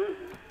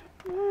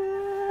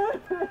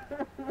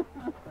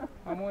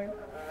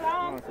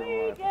 Some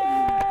sweet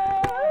day,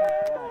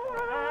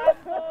 I'm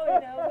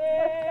going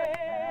away.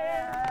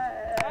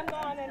 I'm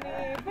gonna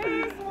leave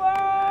this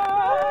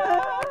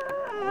world.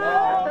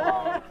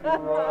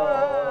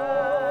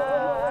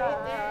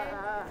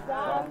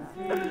 Some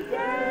sweet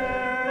day,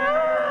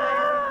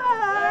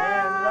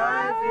 when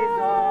life is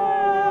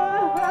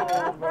over.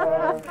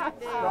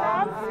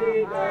 Some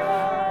sweet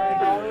day,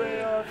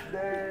 glorious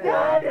day.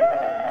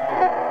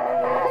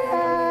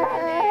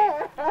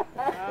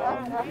 I'm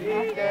gonna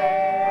leave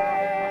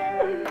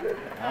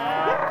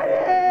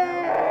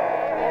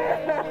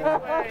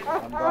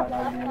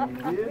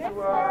this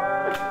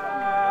world.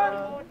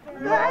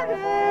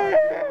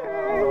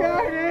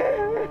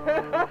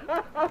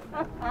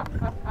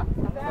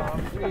 Some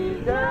sweet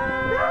day,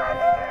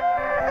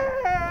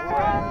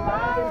 when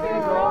life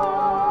is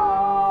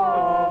over.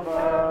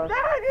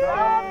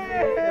 Some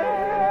sweet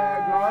day,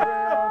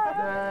 glorious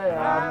day,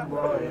 I'm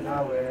going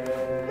away.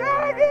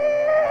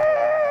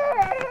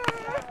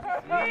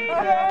 Sweet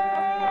day.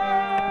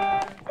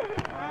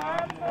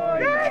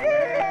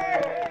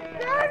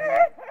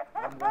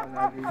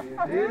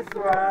 This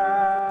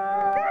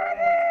world,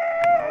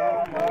 no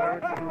more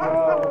to go.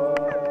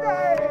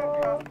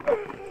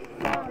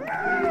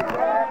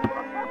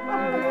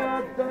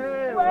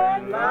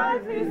 When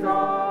life is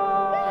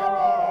over,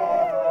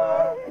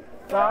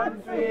 some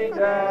sweet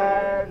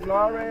day,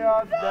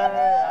 glorious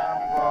day,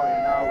 I'm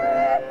going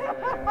away.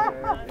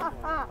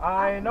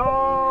 I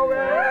know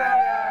where I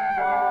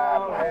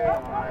am going.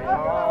 I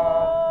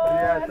know,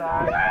 yes I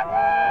know.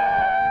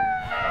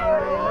 I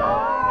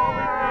know.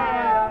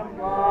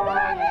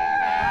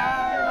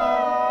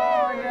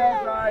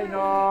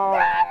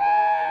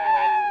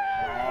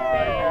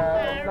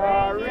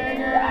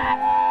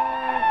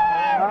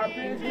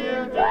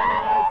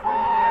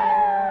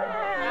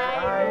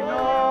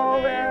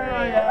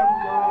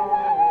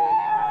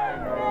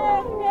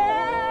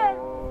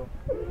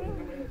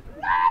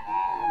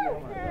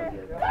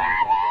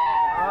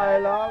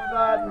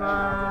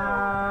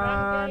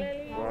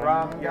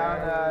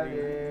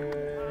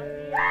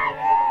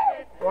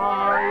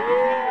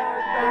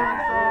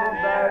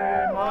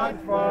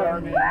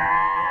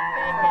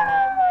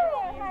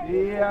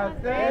 has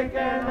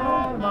taken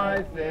all my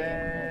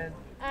sins,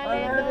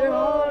 and the Holy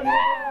Ghost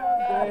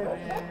gave me.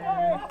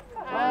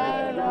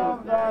 I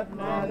love that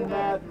man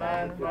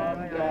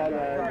from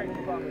Galilee.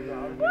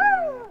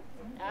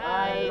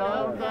 I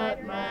love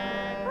that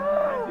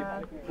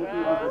man from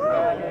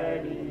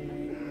Galilee.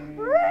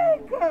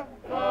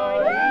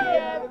 For he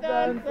has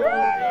done so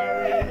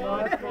very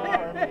much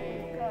for me.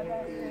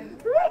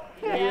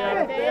 He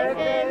has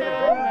taken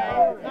all my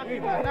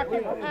sins,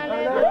 and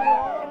the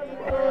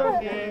Holy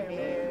Ghost gave me.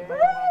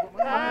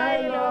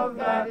 I love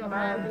that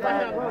man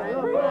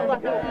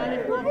from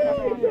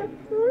Galilee.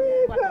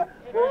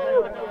 Oh,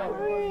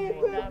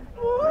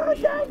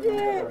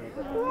 Daddy!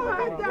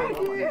 Oh,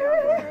 Daddy!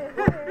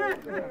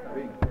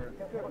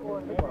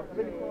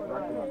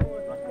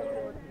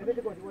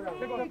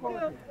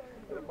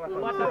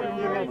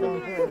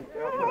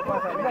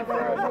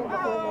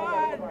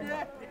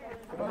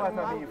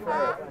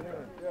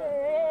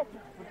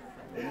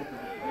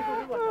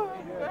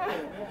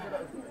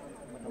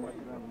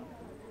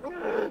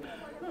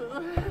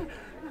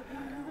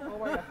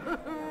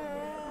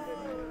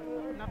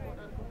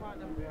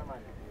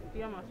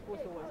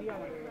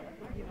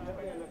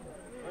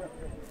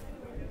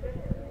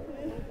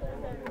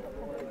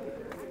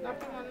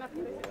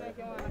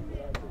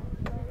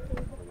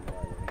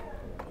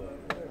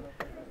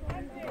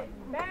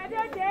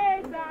 Better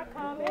days are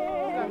coming.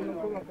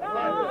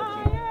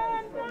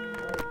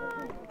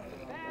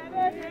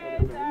 Better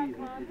days are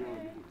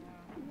coming.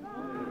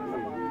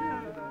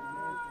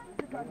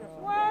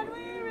 When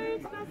we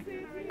reach the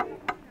city.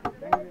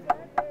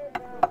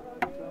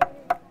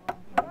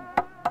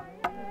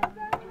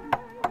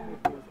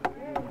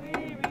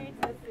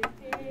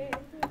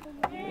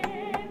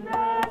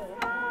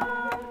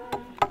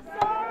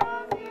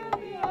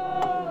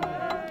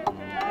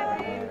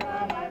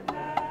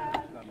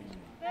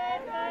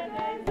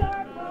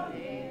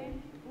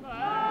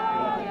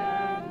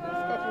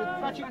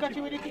 Catch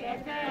you with it.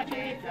 Catch you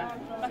with it.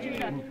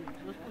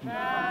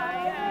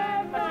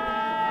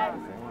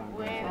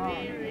 When we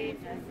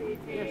reach the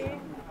city,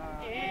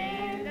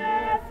 in the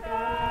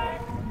sky,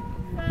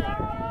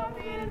 sorrow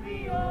will be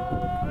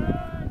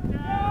over,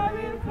 joy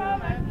will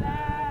come at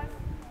last.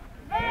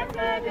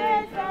 Better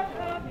days are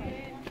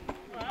coming,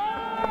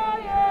 oh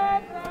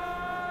yes,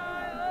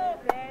 oh,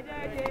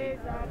 better days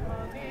are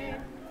coming,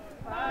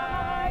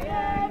 by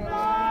and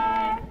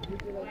by.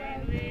 When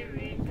we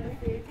reach the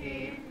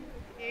city,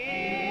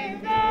 in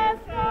the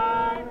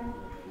sun,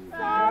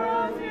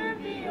 sorrows will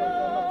be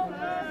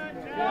over,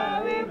 joy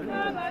will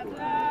come at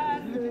last.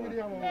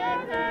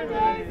 Better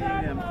days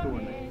are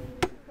coming,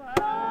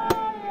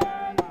 by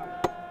and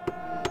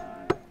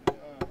by.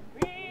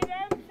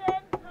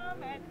 Redemption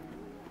cometh,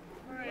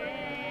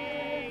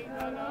 praise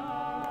the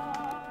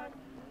Lord.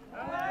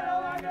 What a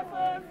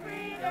wonderful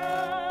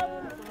freedom,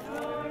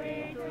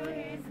 glory to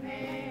His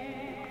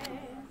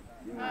name.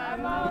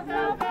 I'm out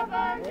of the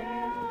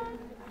bondage,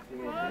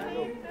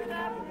 falling to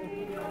the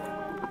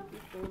freedom,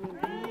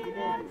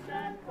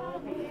 redemption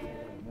coming,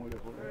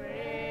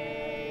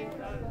 praise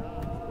the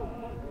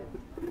Lord.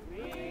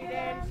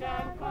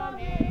 Redemption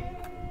coming,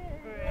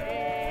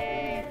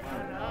 praise the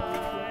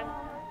Lord.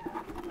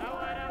 Oh,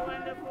 what a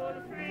wonderful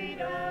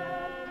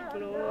freedom,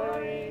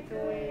 glory to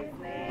His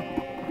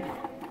name.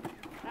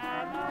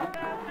 I'm out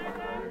of the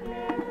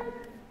bondage,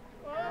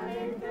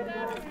 falling to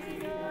the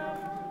freedom,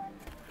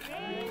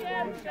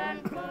 redemption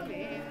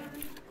coming,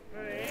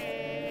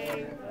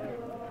 praise the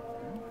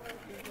Lord.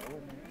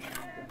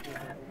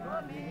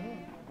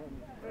 Coming,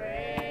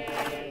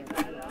 praise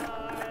the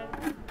Lord.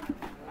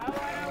 Oh,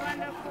 what a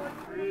wonderful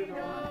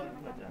freedom,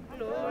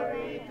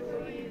 glory to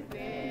His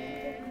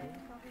name.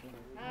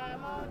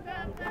 I'm out of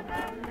the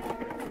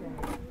bondage,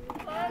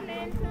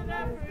 coming to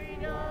the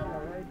freedom,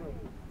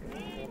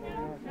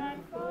 redemption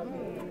coming, praise the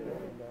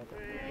Lord.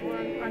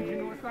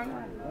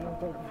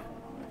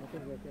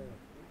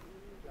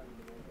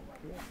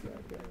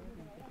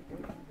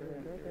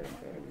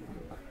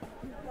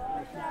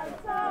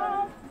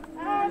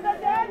 And the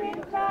dead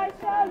in Christ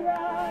shall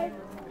rise.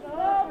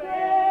 No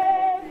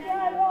grave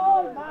can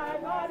hold my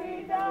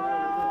body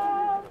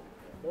down.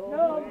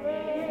 No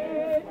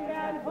grave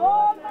can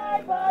hold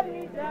my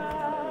body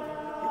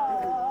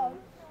down.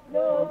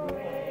 No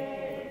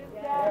grave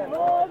can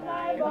hold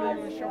my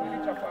body down.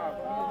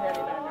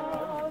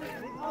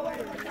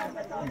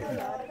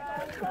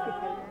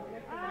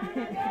 And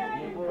the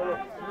dead in Christ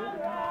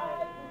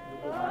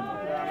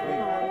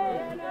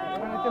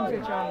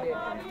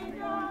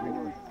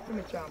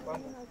shall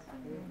rise.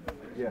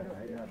 Yeah.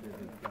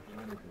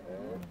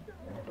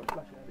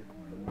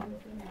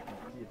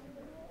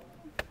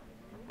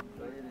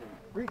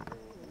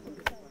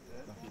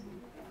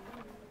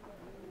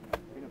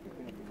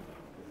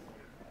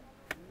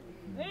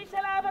 We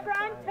shall have a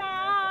grand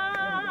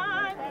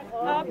time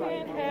up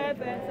in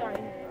heaven.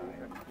 Sorry.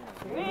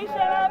 We shall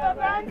have a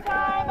grand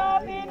time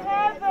up in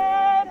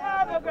heaven.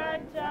 Have a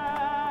grand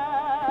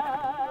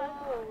time.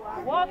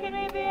 Walking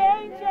with the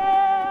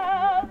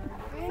angels.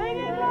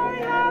 Singing glory,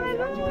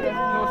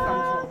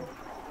 hallelujah.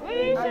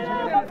 We shall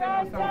have a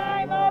grand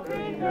time up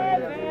in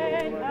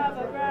heaven, have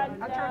a grand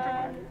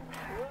time.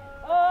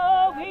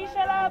 Oh, we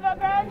shall have a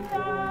grand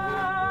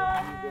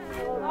time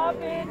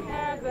up in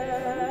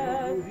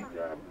heaven.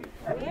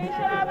 We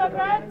shall have a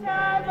grand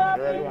time up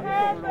in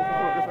heaven,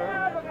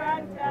 have a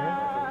grand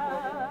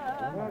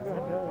time.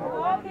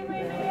 Walking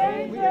with the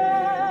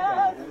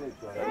angels,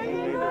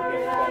 singing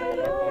glory,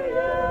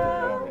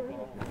 hallelujah.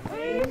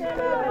 We shall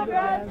have a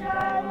grand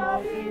time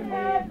up in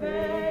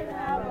heaven,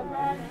 have a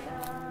grand time.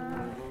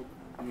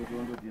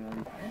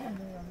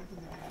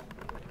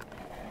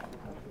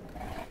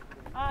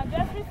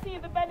 Just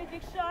receive the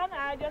benediction.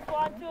 I just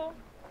want to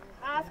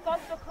ask us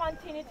to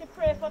continue to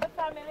pray for the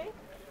family.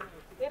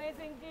 It is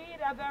indeed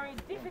a very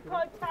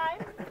difficult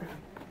time.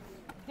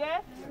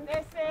 Death,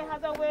 they say,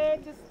 has a way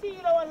to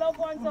steal our loved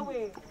ones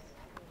away.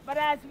 But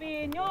as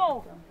we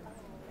know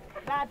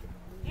that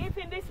if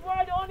in this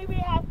world only we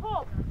have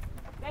hope,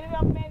 then we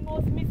are made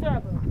most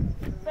miserable.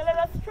 So let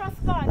us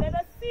trust God. Let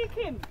us seek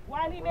Him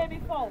while He may be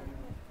found.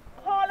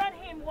 Call on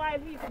Him while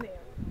He's near.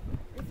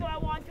 And so I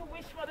want to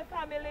wish for the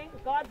family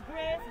God's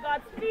grace,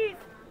 God's peace,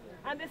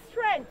 and the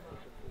strength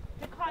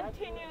to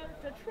continue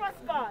to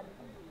trust God,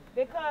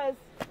 because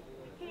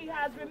He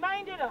has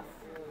reminded us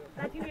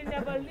that He will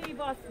never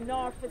leave us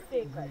nor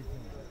forsake us.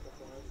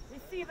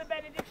 Receive the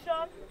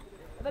benediction.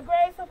 The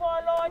grace of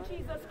our Lord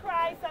Jesus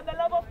Christ and the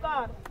love of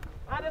God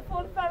and the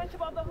full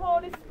fellowship of the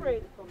Holy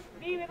Spirit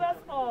be with us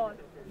all,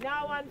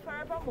 now and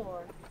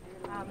forevermore.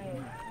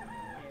 Amen.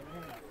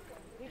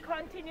 We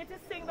continue to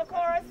sing the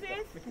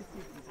choruses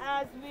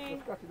as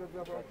we...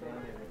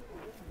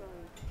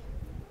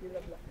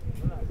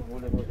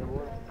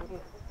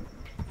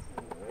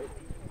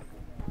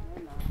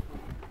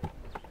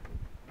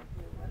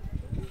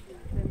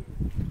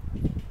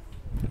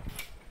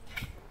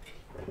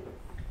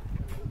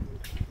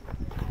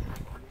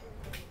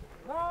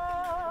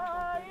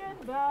 By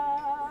and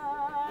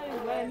by,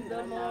 when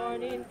the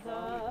morning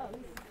comes,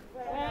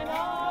 when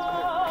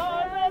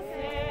all the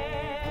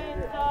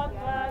saints of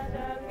God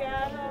shall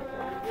gather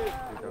round,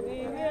 we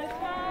will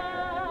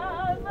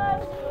tell the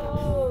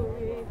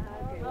story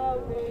of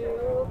the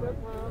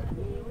overcome.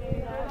 We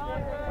will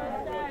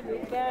understand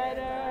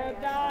together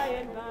by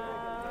and by.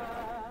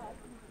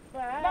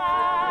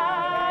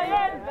 By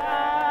and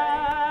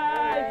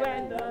by,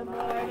 when the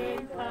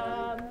morning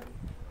comes,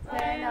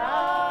 when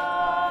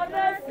all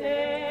the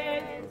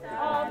saints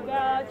of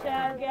God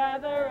shall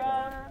gather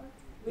round,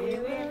 we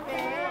will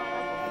tell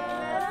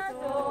the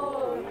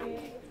story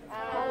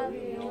how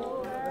we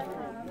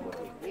overcome.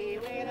 We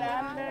will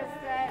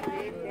understand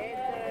it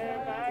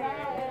better by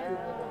and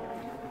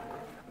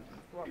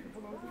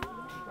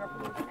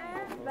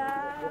by.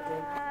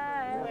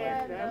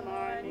 When the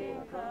morning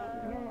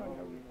comes,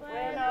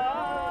 when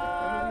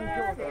all the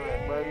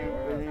saints of God shall gather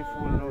round,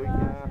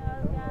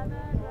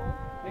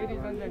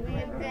 Ladies and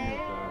gentlemen,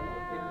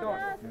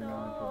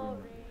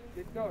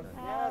 it does.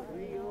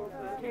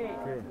 Okay.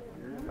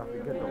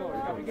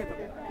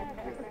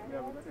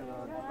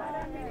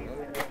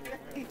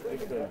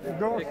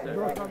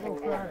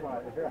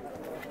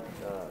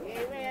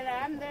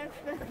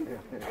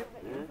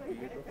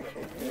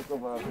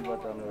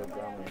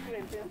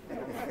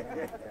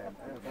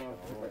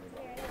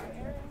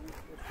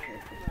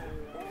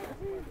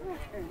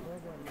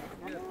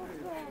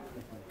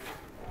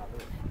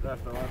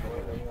 That's the